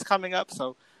anniversary is coming up.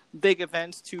 So big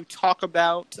events to talk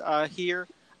about here.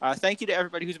 Thank you to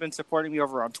everybody who's been supporting me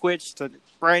over on Twitch. It's a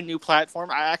brand new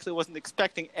platform. I actually wasn't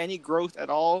expecting any growth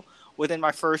at all within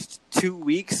my first 2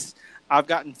 weeks. I've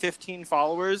gotten 15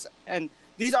 followers, and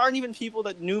these aren't even people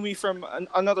that knew me from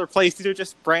another place. These are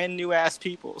just brand new ass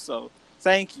people. So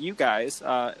thank you guys.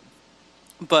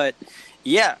 But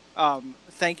yeah,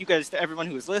 thank you guys to everyone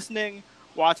who is listening,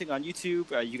 watching on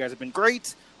YouTube. You guys have been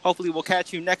great. Hopefully we'll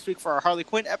catch you next week for our Harley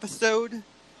Quinn episode.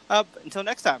 Until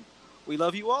next time, we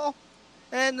love you all.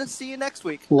 And see you next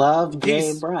week. Love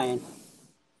Peace. Jay Bryan.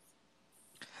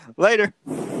 Later.